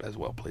part out as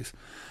well, please.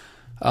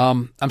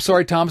 I'm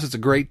sorry, Thomas. It's a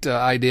great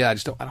idea. I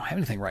don't have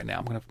anything right now.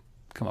 I'm going to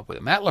come up with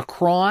it. Matt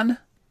Lacron,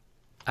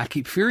 I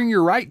keep fearing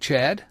you're right,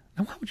 Chad.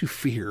 Now, why would you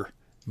fear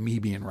me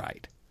being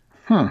right?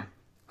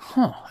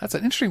 That's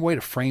an interesting way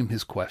to frame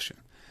his question.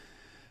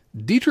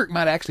 Dietrich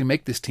might actually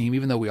make this team,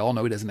 even though we all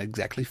know he doesn't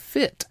exactly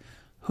fit.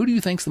 Who do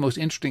you think's the most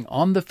interesting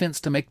on the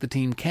fence to make the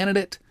team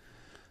candidate?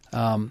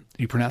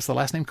 You pronounced the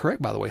last name correct,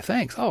 by the way.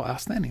 Thanks. Oh,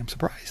 outstanding. I'm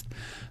surprised.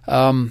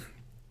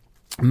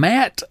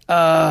 Matt,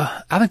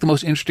 I think the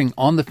most interesting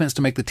on the fence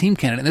to make the team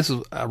candidate, and this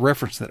is I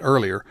referenced that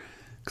earlier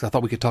because I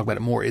thought we could talk about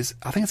it more, is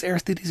I think it's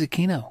Aristides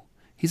Aquino.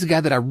 He's a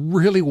guy that I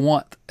really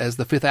want as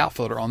the fifth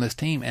outfielder on this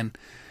team, and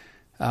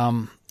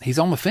he's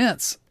on the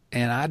fence,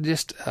 and I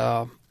just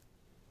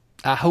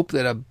I hope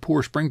that a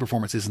poor spring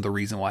performance isn't the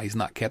reason why he's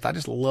not kept. I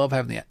just love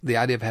having the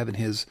idea of having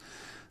his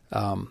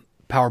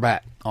power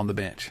bat on the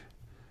bench.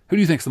 Who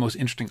do you think is the most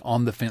interesting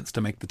on the fence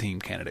to make the team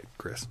candidate,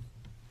 Chris?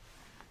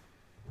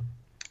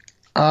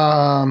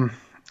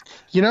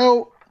 You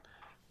know,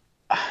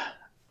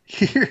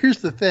 here's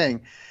the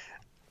thing,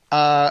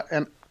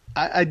 and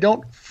I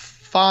don't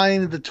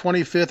find the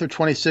 25th or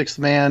 26th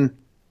man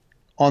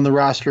on the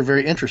roster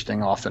very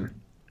interesting often.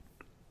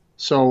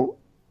 So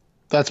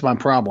that's my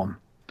problem.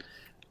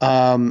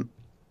 No,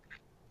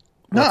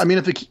 I mean,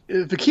 if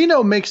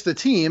Aquino makes the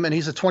team and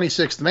he's a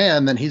 26th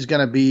man, then he's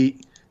going to be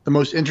the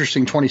most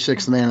interesting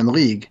 26th man in the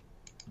league.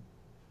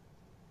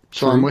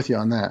 So True. I'm with you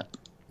on that.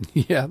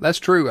 Yeah, that's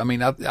true. I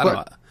mean, I don't know.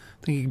 I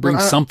think he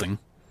brings something.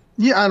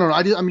 Yeah, I don't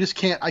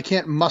know. I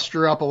can't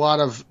muster up a lot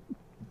of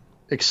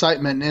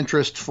excitement and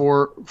interest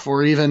for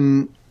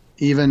even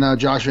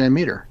Josh Van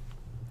Meter.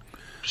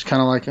 Just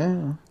kind of like,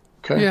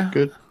 okay, Yeah,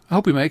 good. I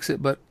hope he makes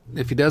it, but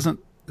if he doesn't,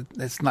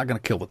 it's not going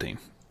to kill the team,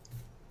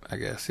 I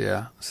guess.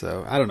 Yeah.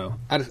 So I don't know.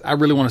 I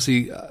really want to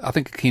see. I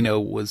think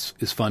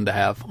Aquino is fun to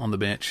have on the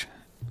bench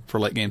for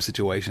late game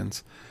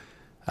situations.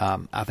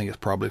 I think it's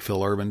probably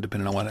Phil Urban,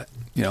 depending on what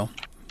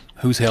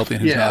who's healthy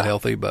and who's not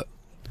healthy. But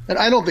and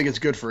I don't think it's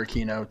good for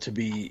Aquino to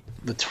be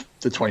the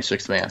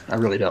 26th man. I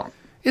really don't.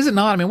 Is it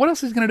not? I mean, what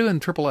else is he going to do in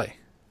AAA?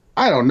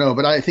 I don't know,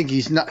 but I think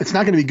he's not. It's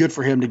not going to be good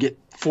for him to get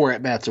 4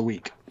 at-bats a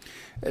week.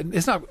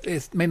 It's not.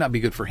 It may not be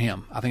good for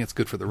him. I think it's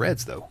good for the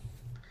Reds, though.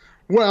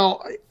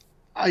 Well,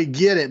 I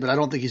get it, but I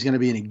don't think he's going to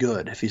be any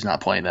good if he's not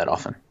playing that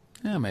often.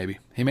 Yeah, maybe.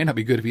 He may not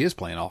be good if he is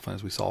playing often,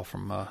 as we saw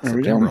from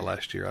September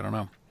last year. I don't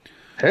know.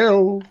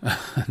 Hell.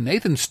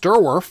 Nathan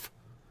Sturworth,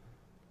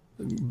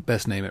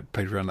 best name at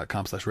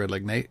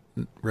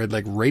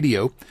patreon.com/redleg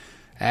radio,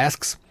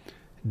 asks,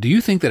 do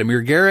you think that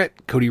Amir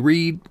Garrett, Cody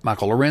Reed,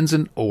 Michael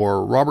Lorenzen,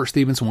 or Robert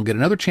Stevenson will get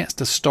another chance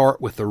to start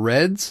with the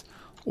Reds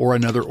or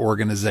another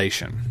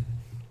organization?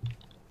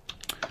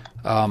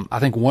 I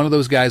think one of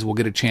those guys will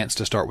get a chance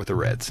to start with the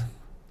Reds.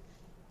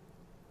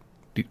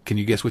 Can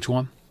you guess which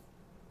one?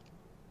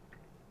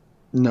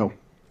 No.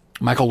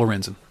 Michael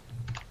Lorenzen.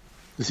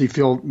 Does he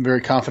feel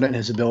very confident in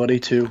his ability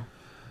to?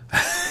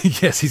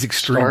 Yes, he's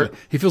extremely.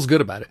 He feels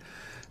good about it.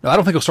 No, I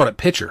don't think he'll start at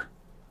pitcher.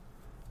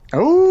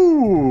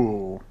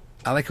 Oh.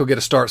 I think he'll get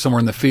a start somewhere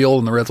in the field,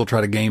 and the Reds will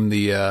try to game the.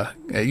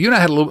 You and I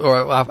had a little.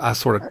 Or I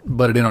sort of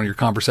butted in on your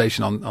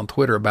conversation on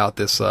Twitter about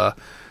this. The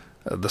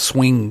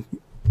swing,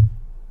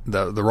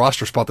 the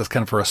roster spot that's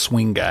kind of for a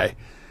swing guy.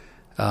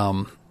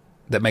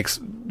 That makes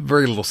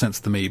very little sense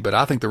to me, but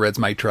I think the Reds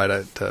might try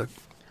to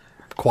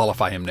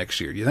qualify him next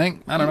year. Do you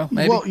think? I don't know.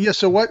 Maybe. Well, yeah.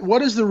 So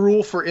what is the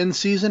rule for in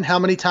season? How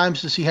many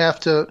times does he have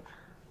to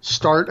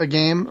start a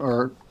game?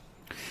 Or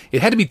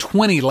it had to be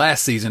 20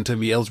 last season to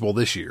be eligible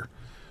this year,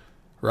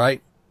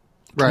 right?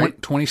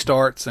 Right. 20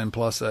 starts and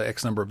plus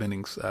X number of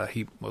innings.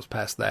 He was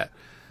past that.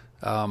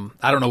 I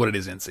don't know what it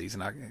is in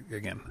season.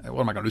 Again,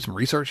 what am I going to do? Some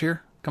research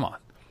here? Come on.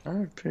 All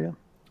right, yeah.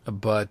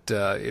 But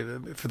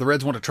if the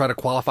Reds want to try to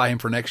qualify him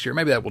for next year,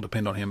 maybe that will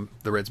depend on him.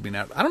 The Reds being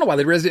out. I don't know why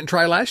the Reds didn't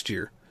try last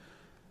year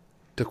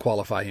to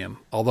qualify him.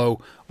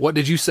 Although, what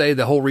did you say?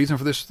 The whole reason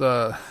for this,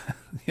 all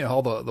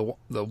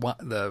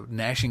the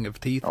gnashing of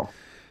teeth,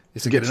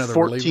 is to get another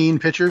 14 reliever.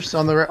 pitchers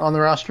on the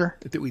roster.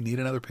 That we need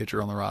another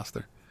pitcher on the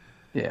roster.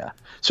 Yeah.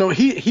 So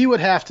he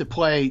would have to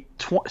play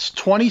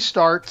 20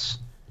 starts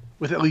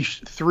with at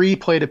least 3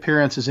 plate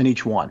appearances in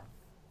each one.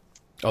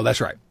 Oh,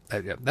 that's right.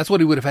 That's what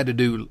he would have had to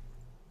do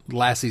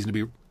last season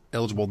to be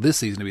eligible this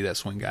season to be that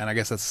swing guy. And I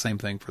guess that's the same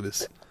thing for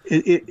this.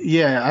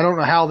 Yeah. I don't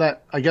know how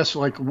that, I guess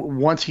like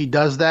once he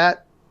does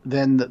that,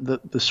 then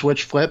the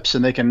switch flips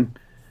and they can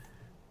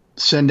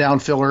send down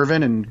Phil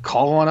Irvin and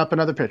call on up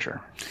another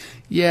pitcher.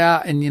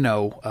 Yeah. And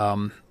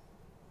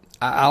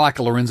I like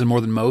Lorenzen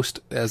more than most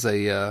as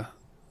a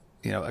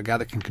guy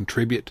that can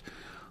contribute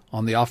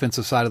on the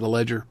offensive side of the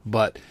ledger,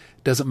 but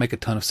it doesn't make a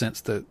ton of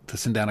sense to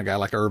send down a guy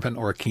like Irvin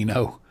or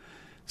Aquino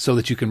so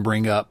that you can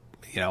bring up,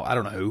 I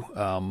don't know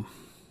who,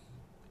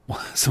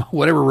 so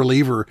whatever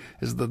reliever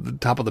is the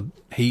top of the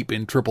heap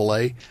in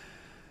AAA.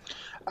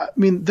 I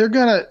mean, they're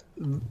going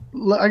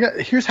to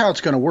 – here's how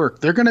it's going to work.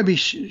 They're going to be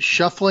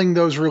shuffling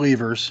those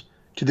relievers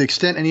to the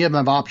extent any of them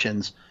have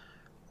options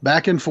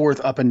back and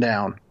forth, up and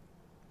down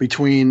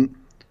between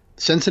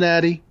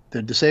Cincinnati,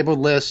 the disabled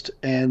list,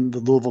 and the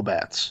Louisville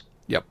Bats.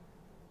 Yep.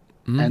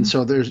 Mm-hmm. And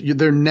so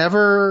they're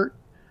never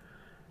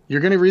 –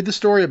 you're going to read the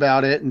story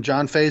about it, and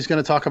John Fay's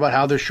going to talk about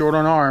how they're short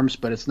on arms,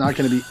 but it's not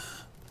going to be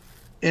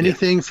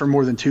anything for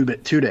more than 2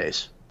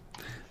 days.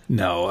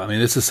 No, I mean,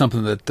 this is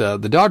something that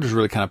the Dodgers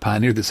really kind of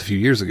pioneered this a few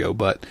years ago,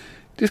 but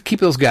just keep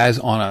those guys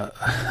on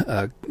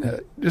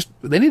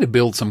they need to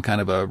build some kind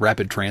of a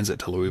rapid transit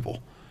to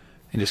Louisville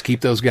and just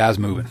keep those guys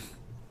moving.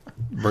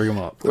 Bring them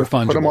up. They're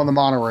fungible. Put them on the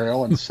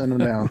monorail and send them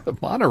down. The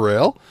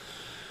monorail?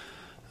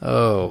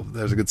 Oh,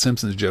 there's a good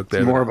Simpsons joke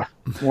there. More of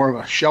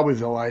a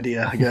Shelbyville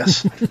idea, I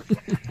guess.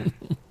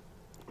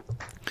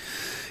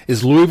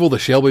 Is Louisville the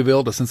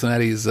Shelbyville to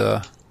Cincinnati's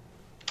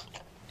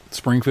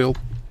Springfield?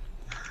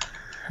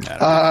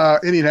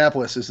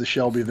 Indianapolis is the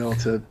Shelbyville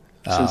to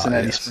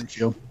Cincinnati yes.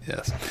 Springfield.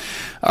 Yes.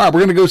 All right, we're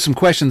going to go to some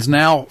questions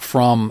now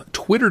from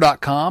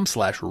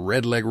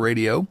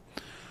twitter.com/redlegradio.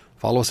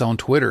 Follow us on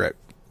Twitter at,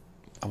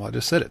 I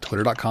just said it,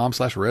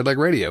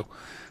 twitter.com/redlegradio.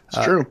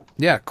 It's true.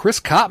 Yeah,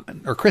 Chris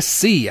Cotman, or Chris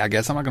C, I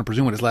guess. I'm not going to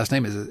presume what his last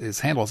name is. His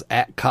handle is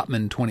at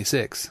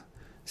Cotman26,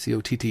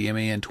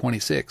 Cottman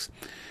 26.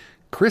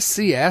 Chris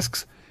C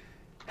asks,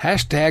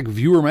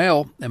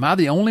 #viewermail, am I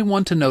the only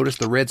one to notice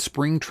the red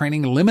spring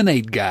training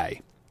lemonade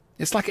guy?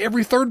 It's like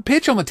every third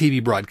pitch on the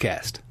TV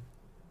broadcast.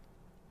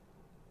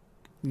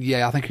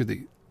 Yeah, I think you're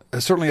the,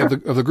 certainly of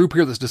the group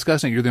here that's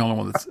discussing, you're the only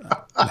one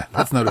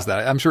that's noticed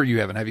that. I'm sure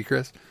you haven't, have you,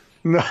 Chris?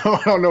 No,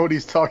 I don't know what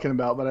he's talking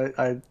about, but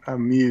I'm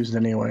amused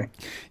anyway.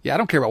 Yeah, I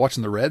don't care about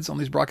watching the Reds on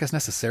these broadcasts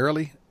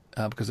necessarily,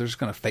 because they're just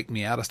going to fake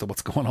me out as to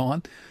what's going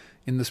on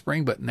in the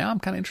spring. But now I'm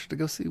kind of interested to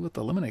go see what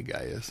the lemonade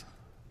guy is.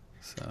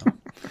 So,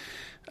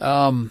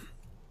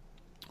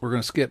 we're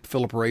going to skip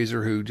Philip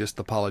Razor, who just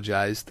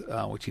apologized,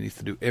 which he needs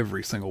to do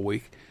every single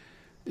week.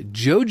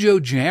 JoJo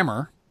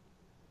Jammer,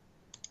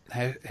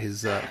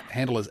 his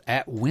handle is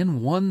at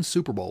Win1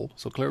 Super Bowl,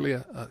 so clearly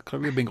a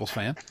Bengals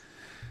fan.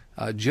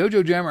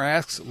 JoJo Jammer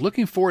asks,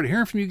 looking forward to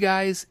hearing from you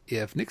guys.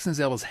 If Nick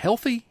Senzel is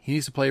healthy, he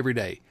needs to play every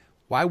day.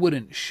 Why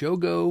wouldn't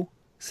Shogo,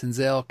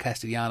 Senzel,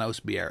 Castellanos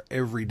be our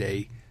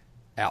everyday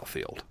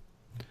outfield?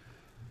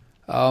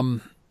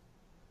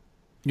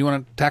 You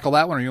want to tackle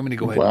that one, or you want me to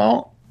go ahead?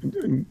 Well,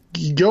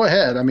 go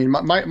ahead. I mean,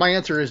 my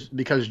answer is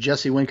because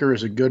Jesse Winker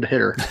is a good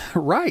hitter.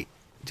 Right.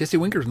 Jesse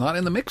Winker's not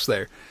in the mix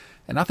there.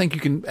 And I think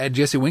you can add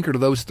Jesse Winker to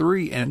those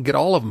three and get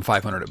all of them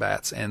 500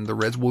 at-bats. And the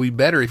Reds will be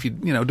better if you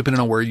depending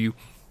on where you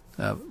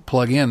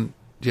plug in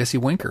Jesse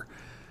Winker.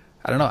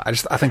 I don't know.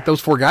 I think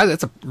those four guys,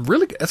 that's a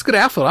good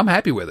outfield. I'm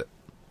happy with it.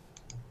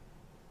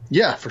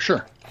 Yeah, for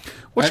sure.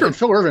 And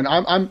Phil Ervin,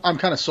 I'm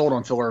kind of sold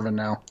on Phil Ervin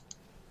now.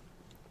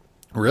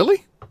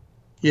 Really?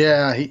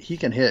 Yeah, he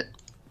can hit.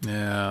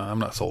 Yeah, I'm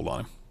not sold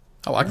on him.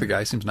 I like the guy.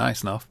 He seems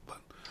nice enough, but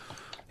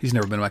he's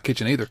never been in my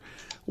kitchen either.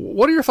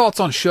 What are your thoughts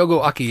on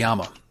Shogo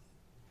Akiyama?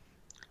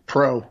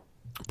 Pro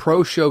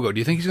Shogo. Do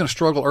you think he's going to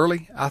struggle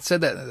early? I said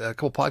that a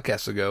couple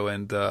podcasts ago,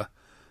 and I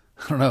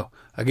don't know.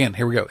 Again,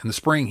 here we go. In the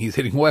spring, he's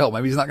hitting well.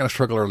 Maybe he's not going to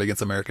struggle early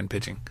against American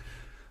pitching.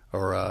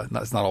 Or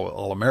it's not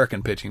all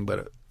American pitching,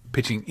 but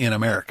pitching in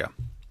America.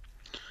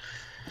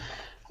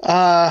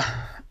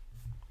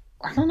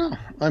 I don't know.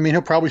 I mean,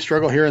 he'll probably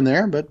struggle here and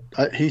there, but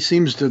he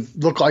seems to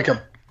look like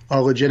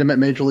a legitimate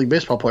Major League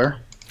Baseball player.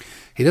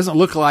 He doesn't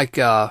look like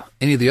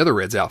any of the other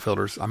Reds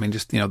outfielders. I mean,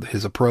 just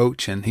his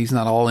approach, and he's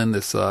not all in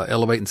this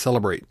elevate and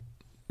celebrate.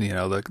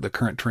 The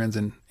current trends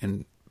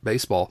in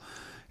baseball.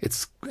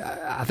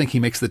 I think he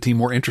makes the team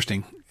more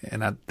interesting,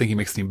 and I think he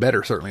makes the team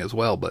better certainly as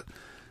well. But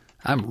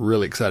I'm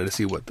really excited to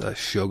see what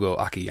Shogo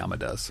Akiyama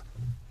does.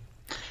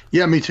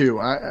 Yeah, me too.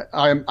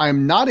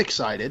 I'm not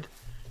excited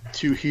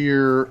to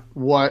hear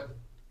what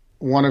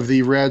one of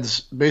the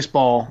Reds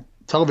baseball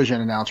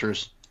television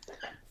announcers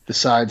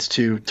decides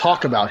to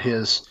talk about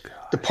his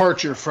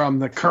departure from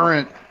the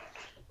current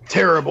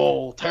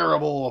terrible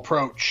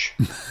approach.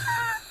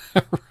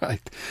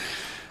 Right.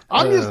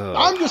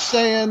 I'm just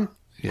saying.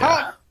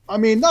 Yeah. I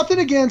mean, nothing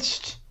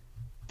against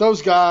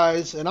those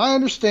guys, and I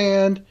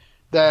understand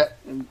that,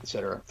 et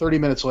cetera. 30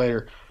 minutes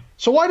later.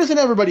 So why doesn't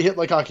everybody hit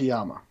like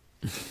Akiyama?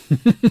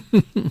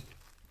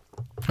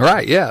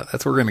 Right, yeah,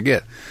 that's what we're going to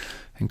get.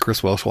 And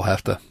Chris Welsh will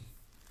have to,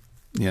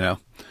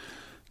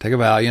 take a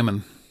Valium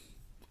and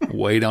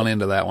wade on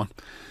into that one.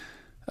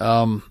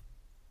 I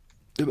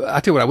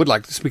tell you what I would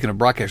like, speaking of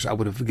broadcasters, I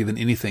would have given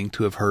anything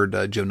to have heard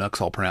Joe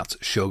Nuxhall pronounce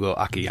Shogo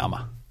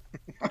Akiyama.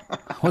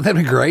 Wouldn't that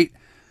be great?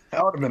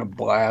 That would have been a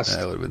blast.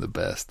 That would have been the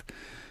best.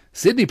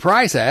 Sydney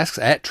Price asks,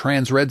 at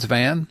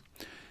TransRedsFan,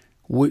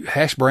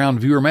 Hash Brown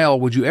Viewer Mail,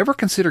 would you ever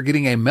consider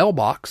getting a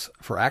mailbox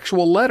for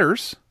actual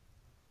letters?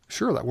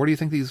 Sure. Where do you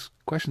think these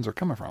questions are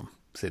coming from,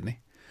 Sydney?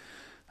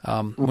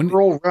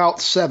 Rural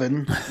Route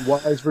 7,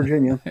 Wise,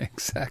 Virginia.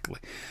 Exactly.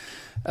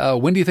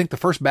 When do you think the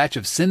first batch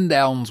of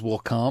send-downs will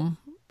come?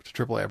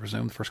 To AAA, I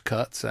presume, the first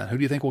cuts. Who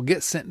do you think will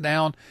get sent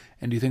down?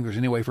 And do you think there's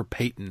any way for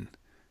Peyton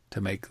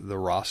to make the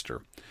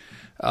roster?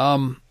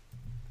 I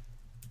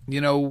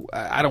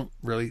don't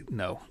really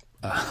know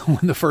when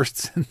the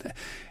first,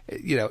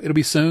 it'll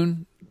be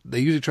soon. They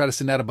usually try to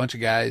send out a bunch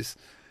of guys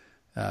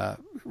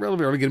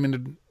relatively early, get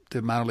them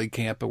into minor league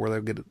camp, where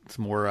they'll get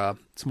some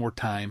more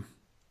time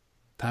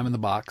in the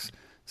box.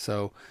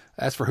 So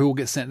as for who will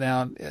get sent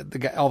down,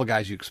 all the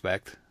guys you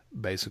expect,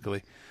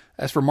 basically.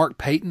 As for Mark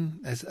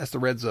Payton, as the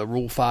Reds'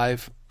 Rule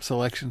 5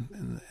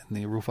 selection in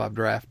the Rule 5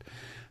 draft,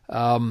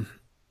 I don't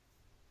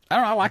know,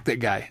 I like that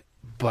guy,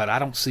 but I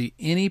don't see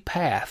any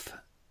path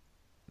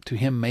to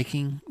him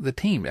making the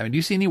team. I mean, do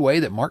you see any way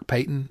that Mark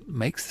Payton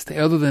makes this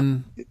team other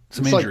than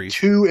some injuries?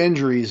 Like 2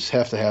 injuries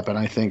have to happen,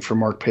 I think, for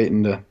Mark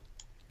Payton to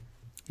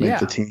make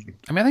the team.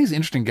 I mean, I think he's an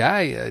interesting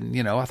guy.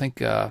 I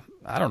think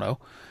I don't know.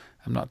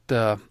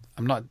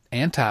 I'm not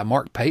anti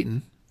Mark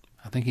Payton.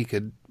 I think he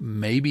could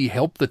maybe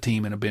help the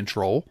team in a bench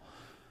role,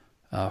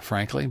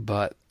 frankly,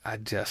 but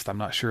I'm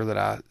not sure that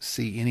I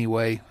see any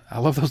way. I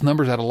love those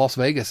numbers out of Las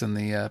Vegas in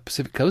the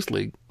Pacific Coast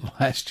League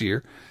last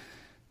year,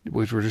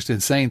 which were just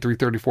insane.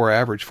 334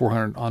 average,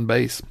 400 on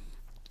base,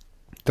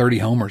 30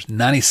 homers,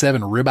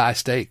 97 ribeye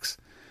steaks.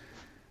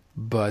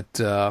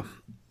 But I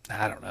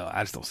don't know.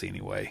 I just don't see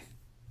any way.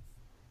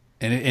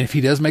 And if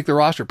he does make the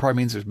roster, it probably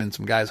means there's been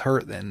some guys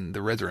hurt, then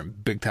the Reds are in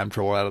big time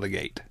trouble out of the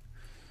gate.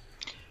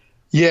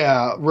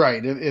 Yeah,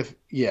 right. If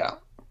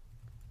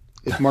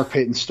Mark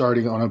Payton's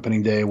starting on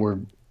opening day, we're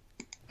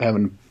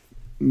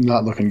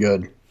not looking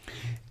good.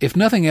 If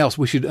nothing else,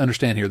 we should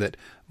understand here that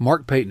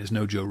Mark Payton is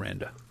no Joe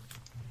Randa.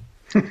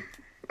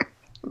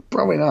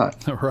 Probably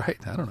not. Right?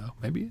 I don't know.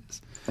 Maybe he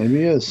is. Maybe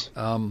he is.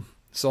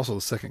 It's also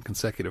the second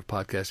consecutive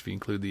podcast, if you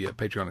include the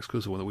Patreon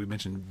exclusive one, that we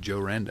mentioned Joe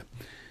Randa.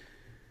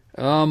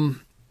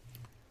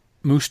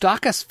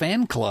 Mustakas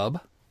Fan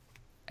Club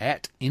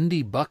at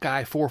Indy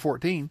Buckeye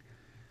 414.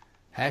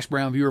 Hash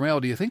Brown Viewer Mail,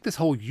 do you think this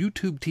whole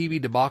YouTube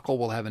TV debacle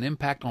will have an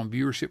impact on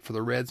viewership for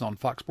the Reds on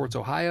Fox Sports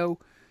Ohio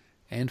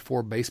and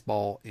for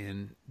baseball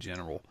in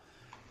general?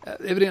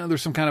 Evidently,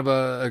 there's some kind of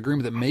a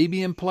agreement that may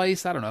be in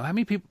place. I don't know. How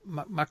many people?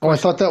 I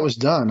thought that was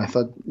done. I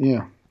thought,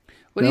 yeah.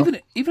 But no?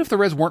 even if the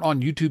Reds weren't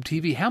on YouTube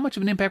TV, how much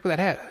of an impact would that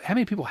have? How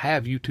many people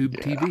have YouTube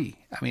TV?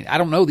 I mean, I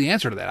don't know the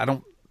answer to that. I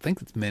don't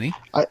think it's many.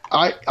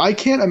 I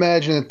can't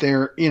imagine that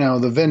they're,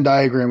 the Venn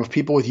diagram of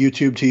people with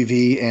YouTube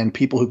TV and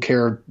people who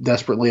care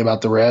desperately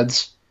about the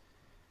Reds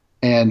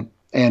and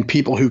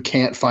people who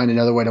can't find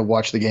another way to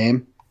watch the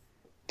game.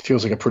 It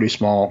feels like a pretty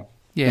small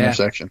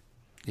intersection.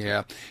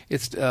 Yeah.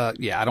 It's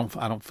I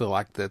don't feel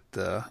like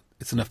that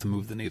it's enough to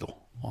move the needle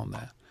on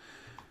that.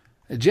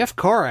 Jeff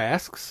Carr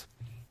asks,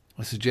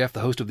 this is Jeff, the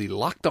host of the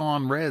Locked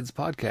On Reds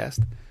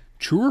podcast,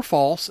 true or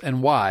false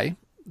and why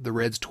the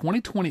Reds'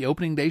 2020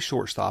 opening day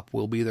shortstop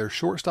will be their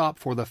shortstop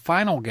for the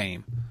final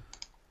game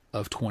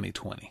of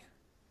 2020?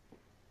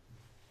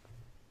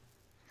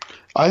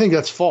 I think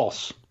that's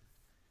false.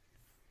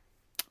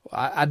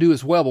 I do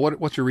as well, but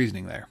what's your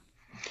reasoning there?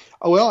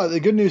 Oh, well,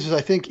 the good news is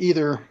I think I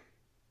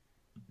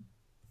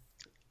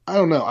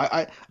don't know.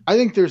 I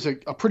think there's a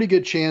pretty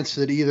good chance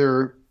that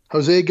either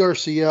Jose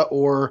Garcia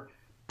or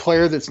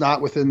player that's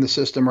not within the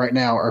system right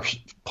now are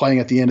playing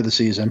at the end of the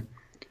season.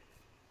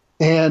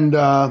 And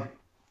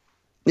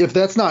if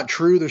that's not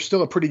true, there's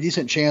still a pretty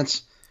decent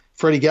chance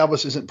Freddie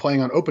Galvis isn't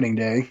playing on opening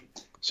day.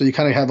 So you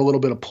kind of have a little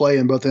bit of play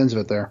in both ends of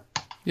it there.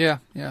 Yeah.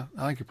 I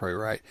think you're probably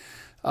right.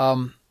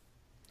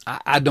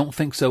 I don't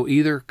think so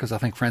either, because I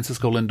think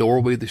Francisco Lindor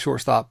will be the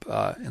shortstop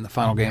in the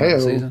final game of the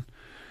season.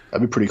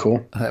 That'd be pretty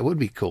cool. That would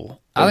be cool.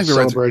 I think the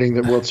Reds celebrating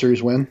the World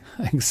Series win.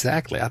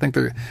 Exactly. I think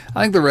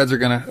the Reds are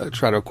going to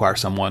try to acquire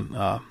someone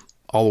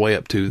all the way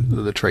up to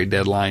the trade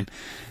deadline,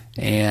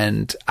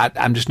 and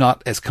I'm just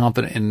not as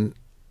confident in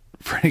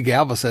Freddie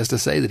Galvis as to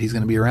say that he's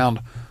going to be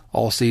around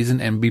all season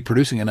and be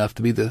producing enough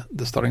to be the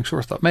starting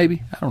shortstop.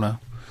 Maybe. I don't know.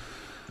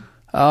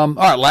 All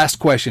right, last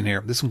question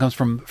here. This one comes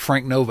from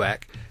Frank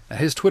Novak. Now,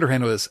 his Twitter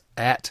handle is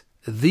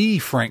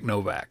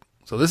 @TheFrankNovak.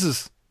 So this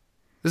is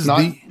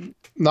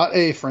not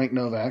a Frank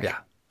Novak. Yeah,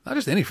 not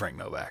just any Frank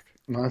Novak.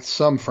 Not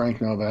some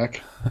Frank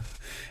Novak.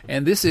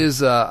 And this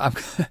is you got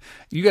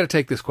to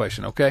take this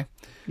question, okay?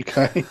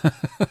 Okay.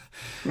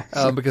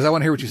 Because I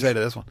want to hear what you say to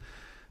this one.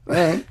 All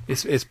right.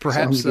 It's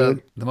perhaps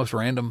the most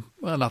random.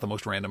 Well, not the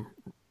most random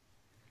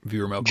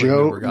viewer mail question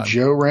we've ever gotten.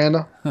 Joe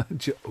Randa.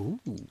 Ooh.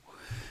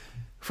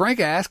 Frank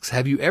asks,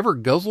 have you ever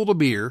guzzled a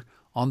beer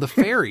on the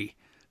ferry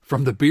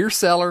from the beer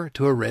cellar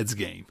to a Reds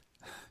game?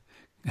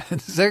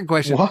 Second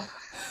question. What?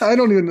 I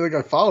don't even think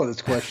I follow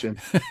this question.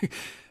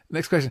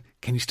 Next question.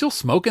 Can you still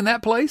smoke in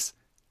that place?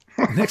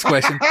 Next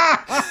question.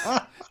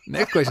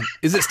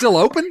 Is it still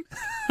open?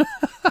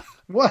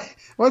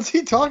 What's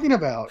he talking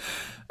about?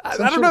 I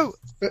don't know.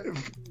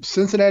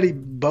 Cincinnati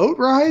boat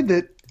ride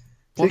that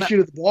takes you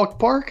to the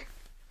ballpark?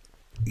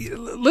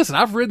 Listen,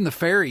 I've ridden the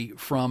ferry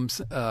from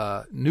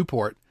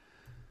Newport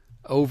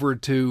over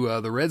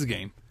to the Reds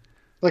game.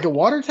 Like a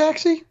water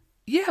taxi?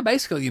 Yeah,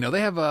 basically, they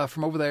have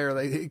from over there.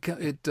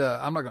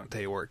 I'm not going to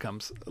tell you where it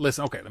comes.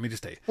 Listen, okay, let me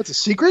just tell you. That's a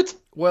secret?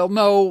 Well,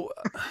 no.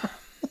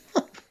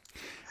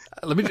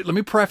 Let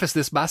me preface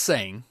this by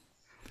saying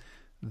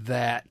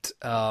that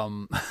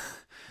I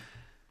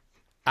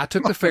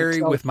took the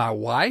ferry with my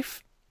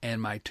wife and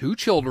my two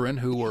children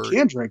who were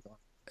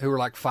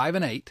like 5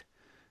 and 8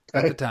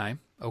 at the time.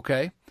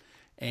 Okay,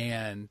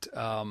 and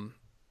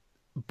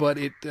but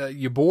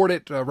you board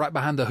it right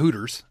behind the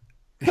Hooters.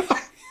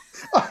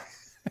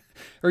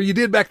 Or you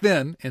did back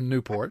then in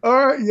Newport.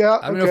 All right, yeah.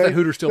 I don't know if that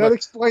Hooters still. That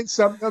explains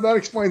something. That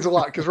explains a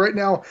lot, because right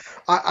now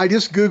I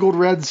just Googled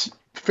Reds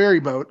ferry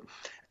boat,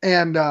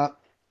 and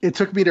it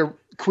took me to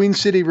Queen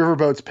City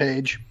Riverboats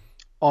page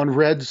on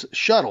Reds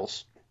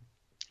shuttles,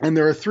 and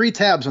there are 3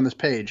 tabs on this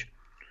page,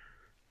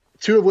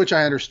 2 of which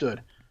I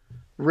understood: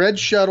 Reds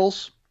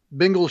shuttles,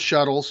 Bengals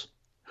shuttles,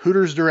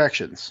 Hooters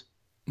directions.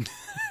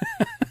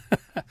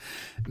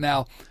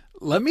 Now,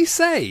 let me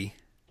say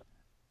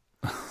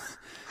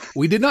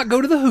We did not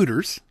go to the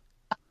Hooters.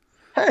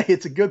 Hey,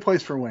 it's a good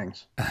place for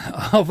wings.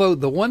 Although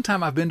the one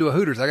time I've been to a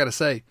Hooters, I got to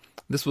say,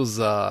 this was,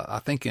 I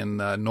think in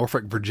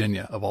Norfolk,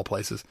 Virginia, of all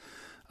places.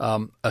 A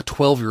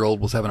 12-year-old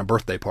was having a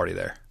birthday party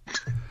there.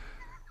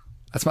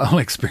 That's my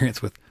only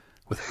experience with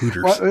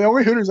Hooters. Well, the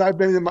only Hooters I've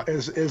been in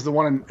is the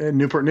one in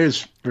Newport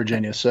News,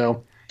 Virginia.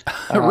 So,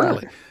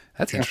 really,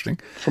 that's interesting.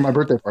 For my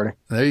birthday party.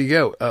 There you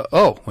go.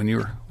 When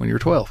you were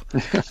 12.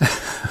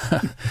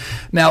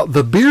 Now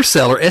the beer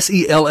cellar,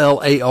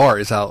 SELLAR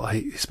is how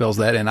he spells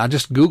that, and I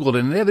just Googled it,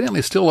 and evidently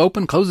it's still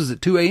open. Closes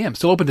at 2 a.m.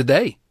 Still open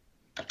today,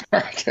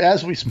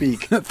 as we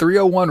speak.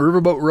 301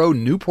 Riverboat Road,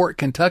 Newport,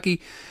 Kentucky.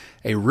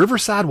 A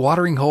riverside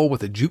watering hole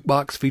with a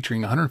jukebox featuring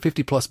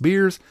 150 plus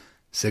beers,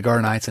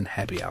 cigar nights, and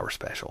happy hour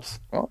specials.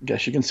 Well, I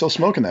guess you can still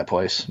smoke in that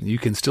place. You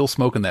can still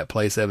smoke in that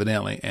place,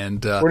 evidently.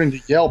 And according to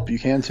Yelp, you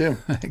can too.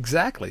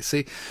 Exactly.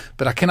 See,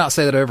 but I cannot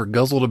say that I ever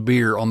guzzled a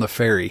beer on the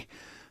ferry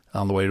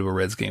on the way to a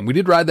Reds game. We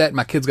did ride that, and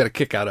my kids got a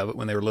kick out of it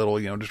when they were little,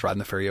 just riding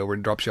the ferry over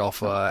and drops you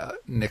off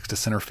next to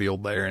center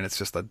field there. And it's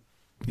just I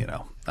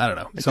don't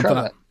know.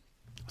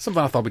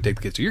 Something I thought we'd take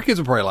the kids to. Your kids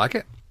would probably like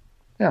it.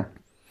 Yeah.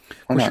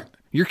 Why not?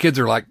 Your kids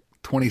are like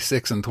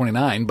 26 and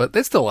 29, but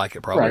they still like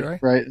it probably,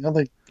 right? Right. Now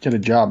they get a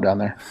job down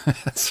there.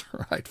 That's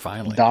right,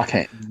 finally.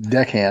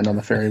 Deckhand on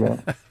the ferry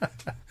boat.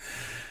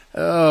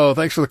 Oh,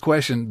 thanks for the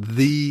question.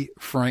 The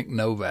Frank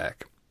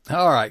Novak.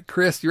 All right,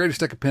 Chris, you ready to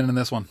stick a pin in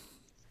this one?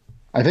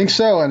 I think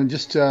so. And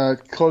just to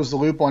close the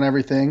loop on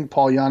everything,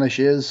 Paul Janisch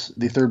is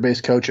the third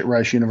base coach at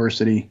Rice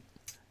University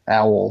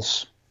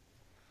Owls.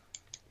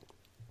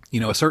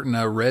 A certain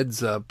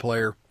Reds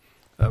player,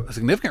 a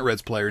significant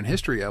Reds player in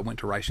history went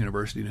to Rice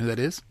University. You know who that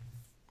is?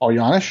 Paul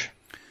Janisch?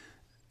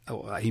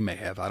 Oh, he may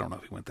have. I don't know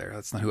if he went there.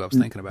 That's not who I was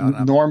thinking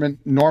about.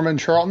 Norman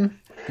Charlton?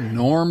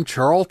 Norm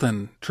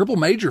Charlton, triple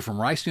major from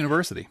Rice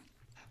University.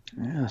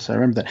 Yes, I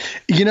remember that.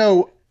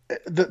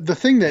 The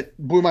thing that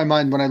blew my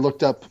mind when I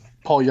looked up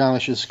Paul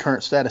Janisch's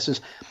current status is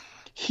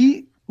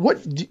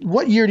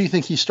what year do you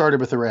think he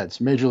started with the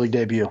Reds, Major League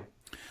debut?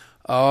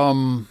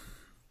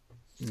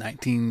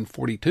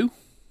 1942.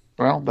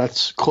 Well,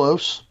 that's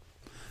close.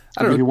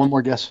 I don't know. Give you one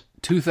more guess.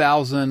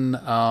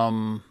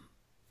 2009.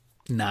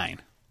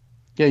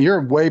 Yeah, you're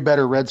a way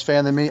better Reds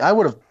fan than me. I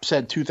would have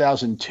said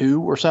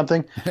 2002 or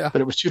something, but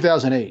it was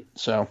 2008.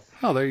 So.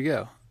 Oh, there you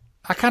go.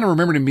 I kind of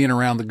remembered him being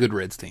around the good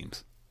Reds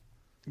teams.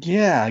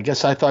 Yeah, I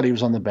guess I thought he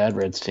was on the bad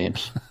Reds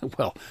teams.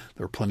 Well,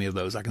 there were plenty of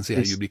those. I can see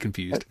how you'd be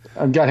confused.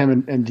 I've got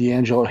him and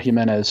D'Angelo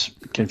Jimenez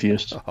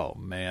confused. Oh,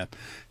 man.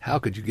 How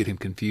could you get him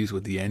confused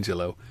with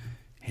D'Angelo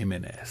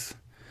Jimenez?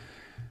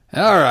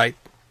 All right.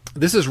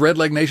 This is Red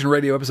Leg Nation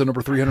Radio, episode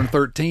number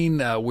 313.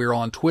 We're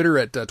on Twitter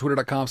at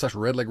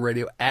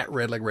twitter.com/redlegradio, at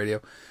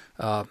redlegradio.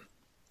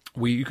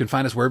 You can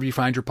find us wherever you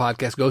find your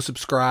podcast. Go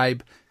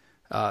subscribe.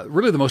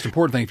 Really the most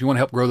important thing, if you want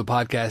to help grow the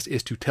podcast,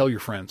 is to tell your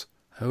friends.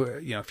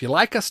 If you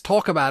like us,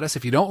 talk about us.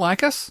 If you don't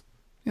like us,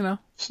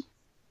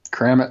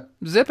 cram it,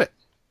 zip it,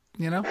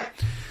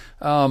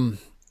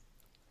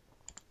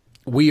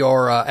 We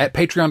are at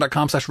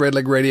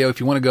patreon.com/redlegradio. If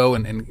you want to go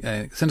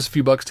and send us a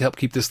few bucks to help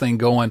keep this thing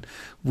going,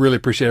 really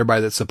appreciate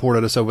everybody that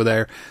supported us over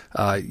there.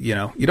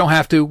 You don't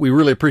have to. We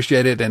really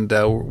appreciate it, and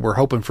we're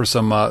hoping for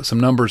some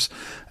numbers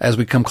as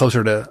we come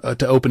closer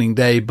to opening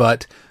day.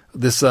 But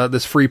this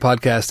free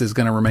podcast is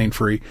going to remain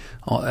free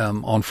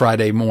on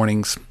Friday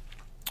mornings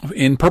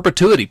in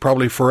perpetuity,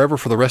 probably forever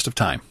for the rest of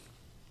time.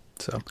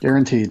 So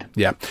guaranteed.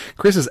 Yeah.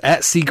 Chris is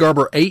at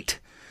CGarber8.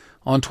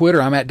 On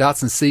Twitter, I'm at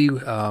Dotson C.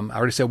 I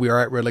already said we are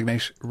at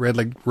Red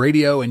Leg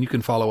Radio, and you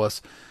can follow us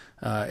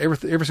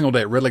every single day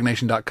at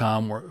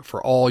redlegnation.com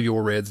for all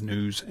your Reds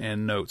news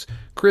and notes.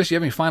 Chris, you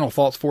have any final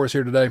thoughts for us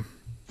here today?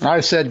 I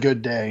said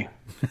good day.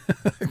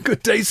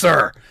 Good day,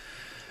 sir.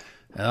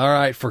 All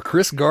right, for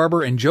Chris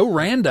Garber and Joe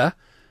Randa,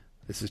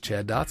 this is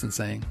Chad Dotson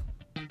saying,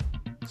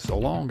 so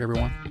long,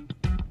 everyone.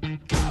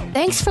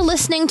 Thanks for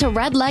listening to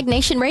Red Leg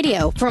Nation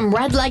Radio from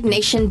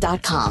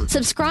redlegnation.com.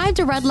 Subscribe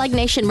to Red Leg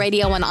Nation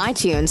Radio on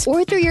iTunes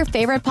or through your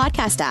favorite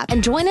podcast app,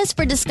 and join us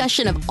for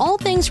discussion of all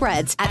things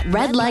Reds at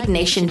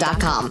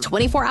redlegnation.com.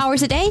 24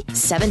 hours a day,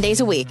 7 days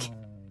a week.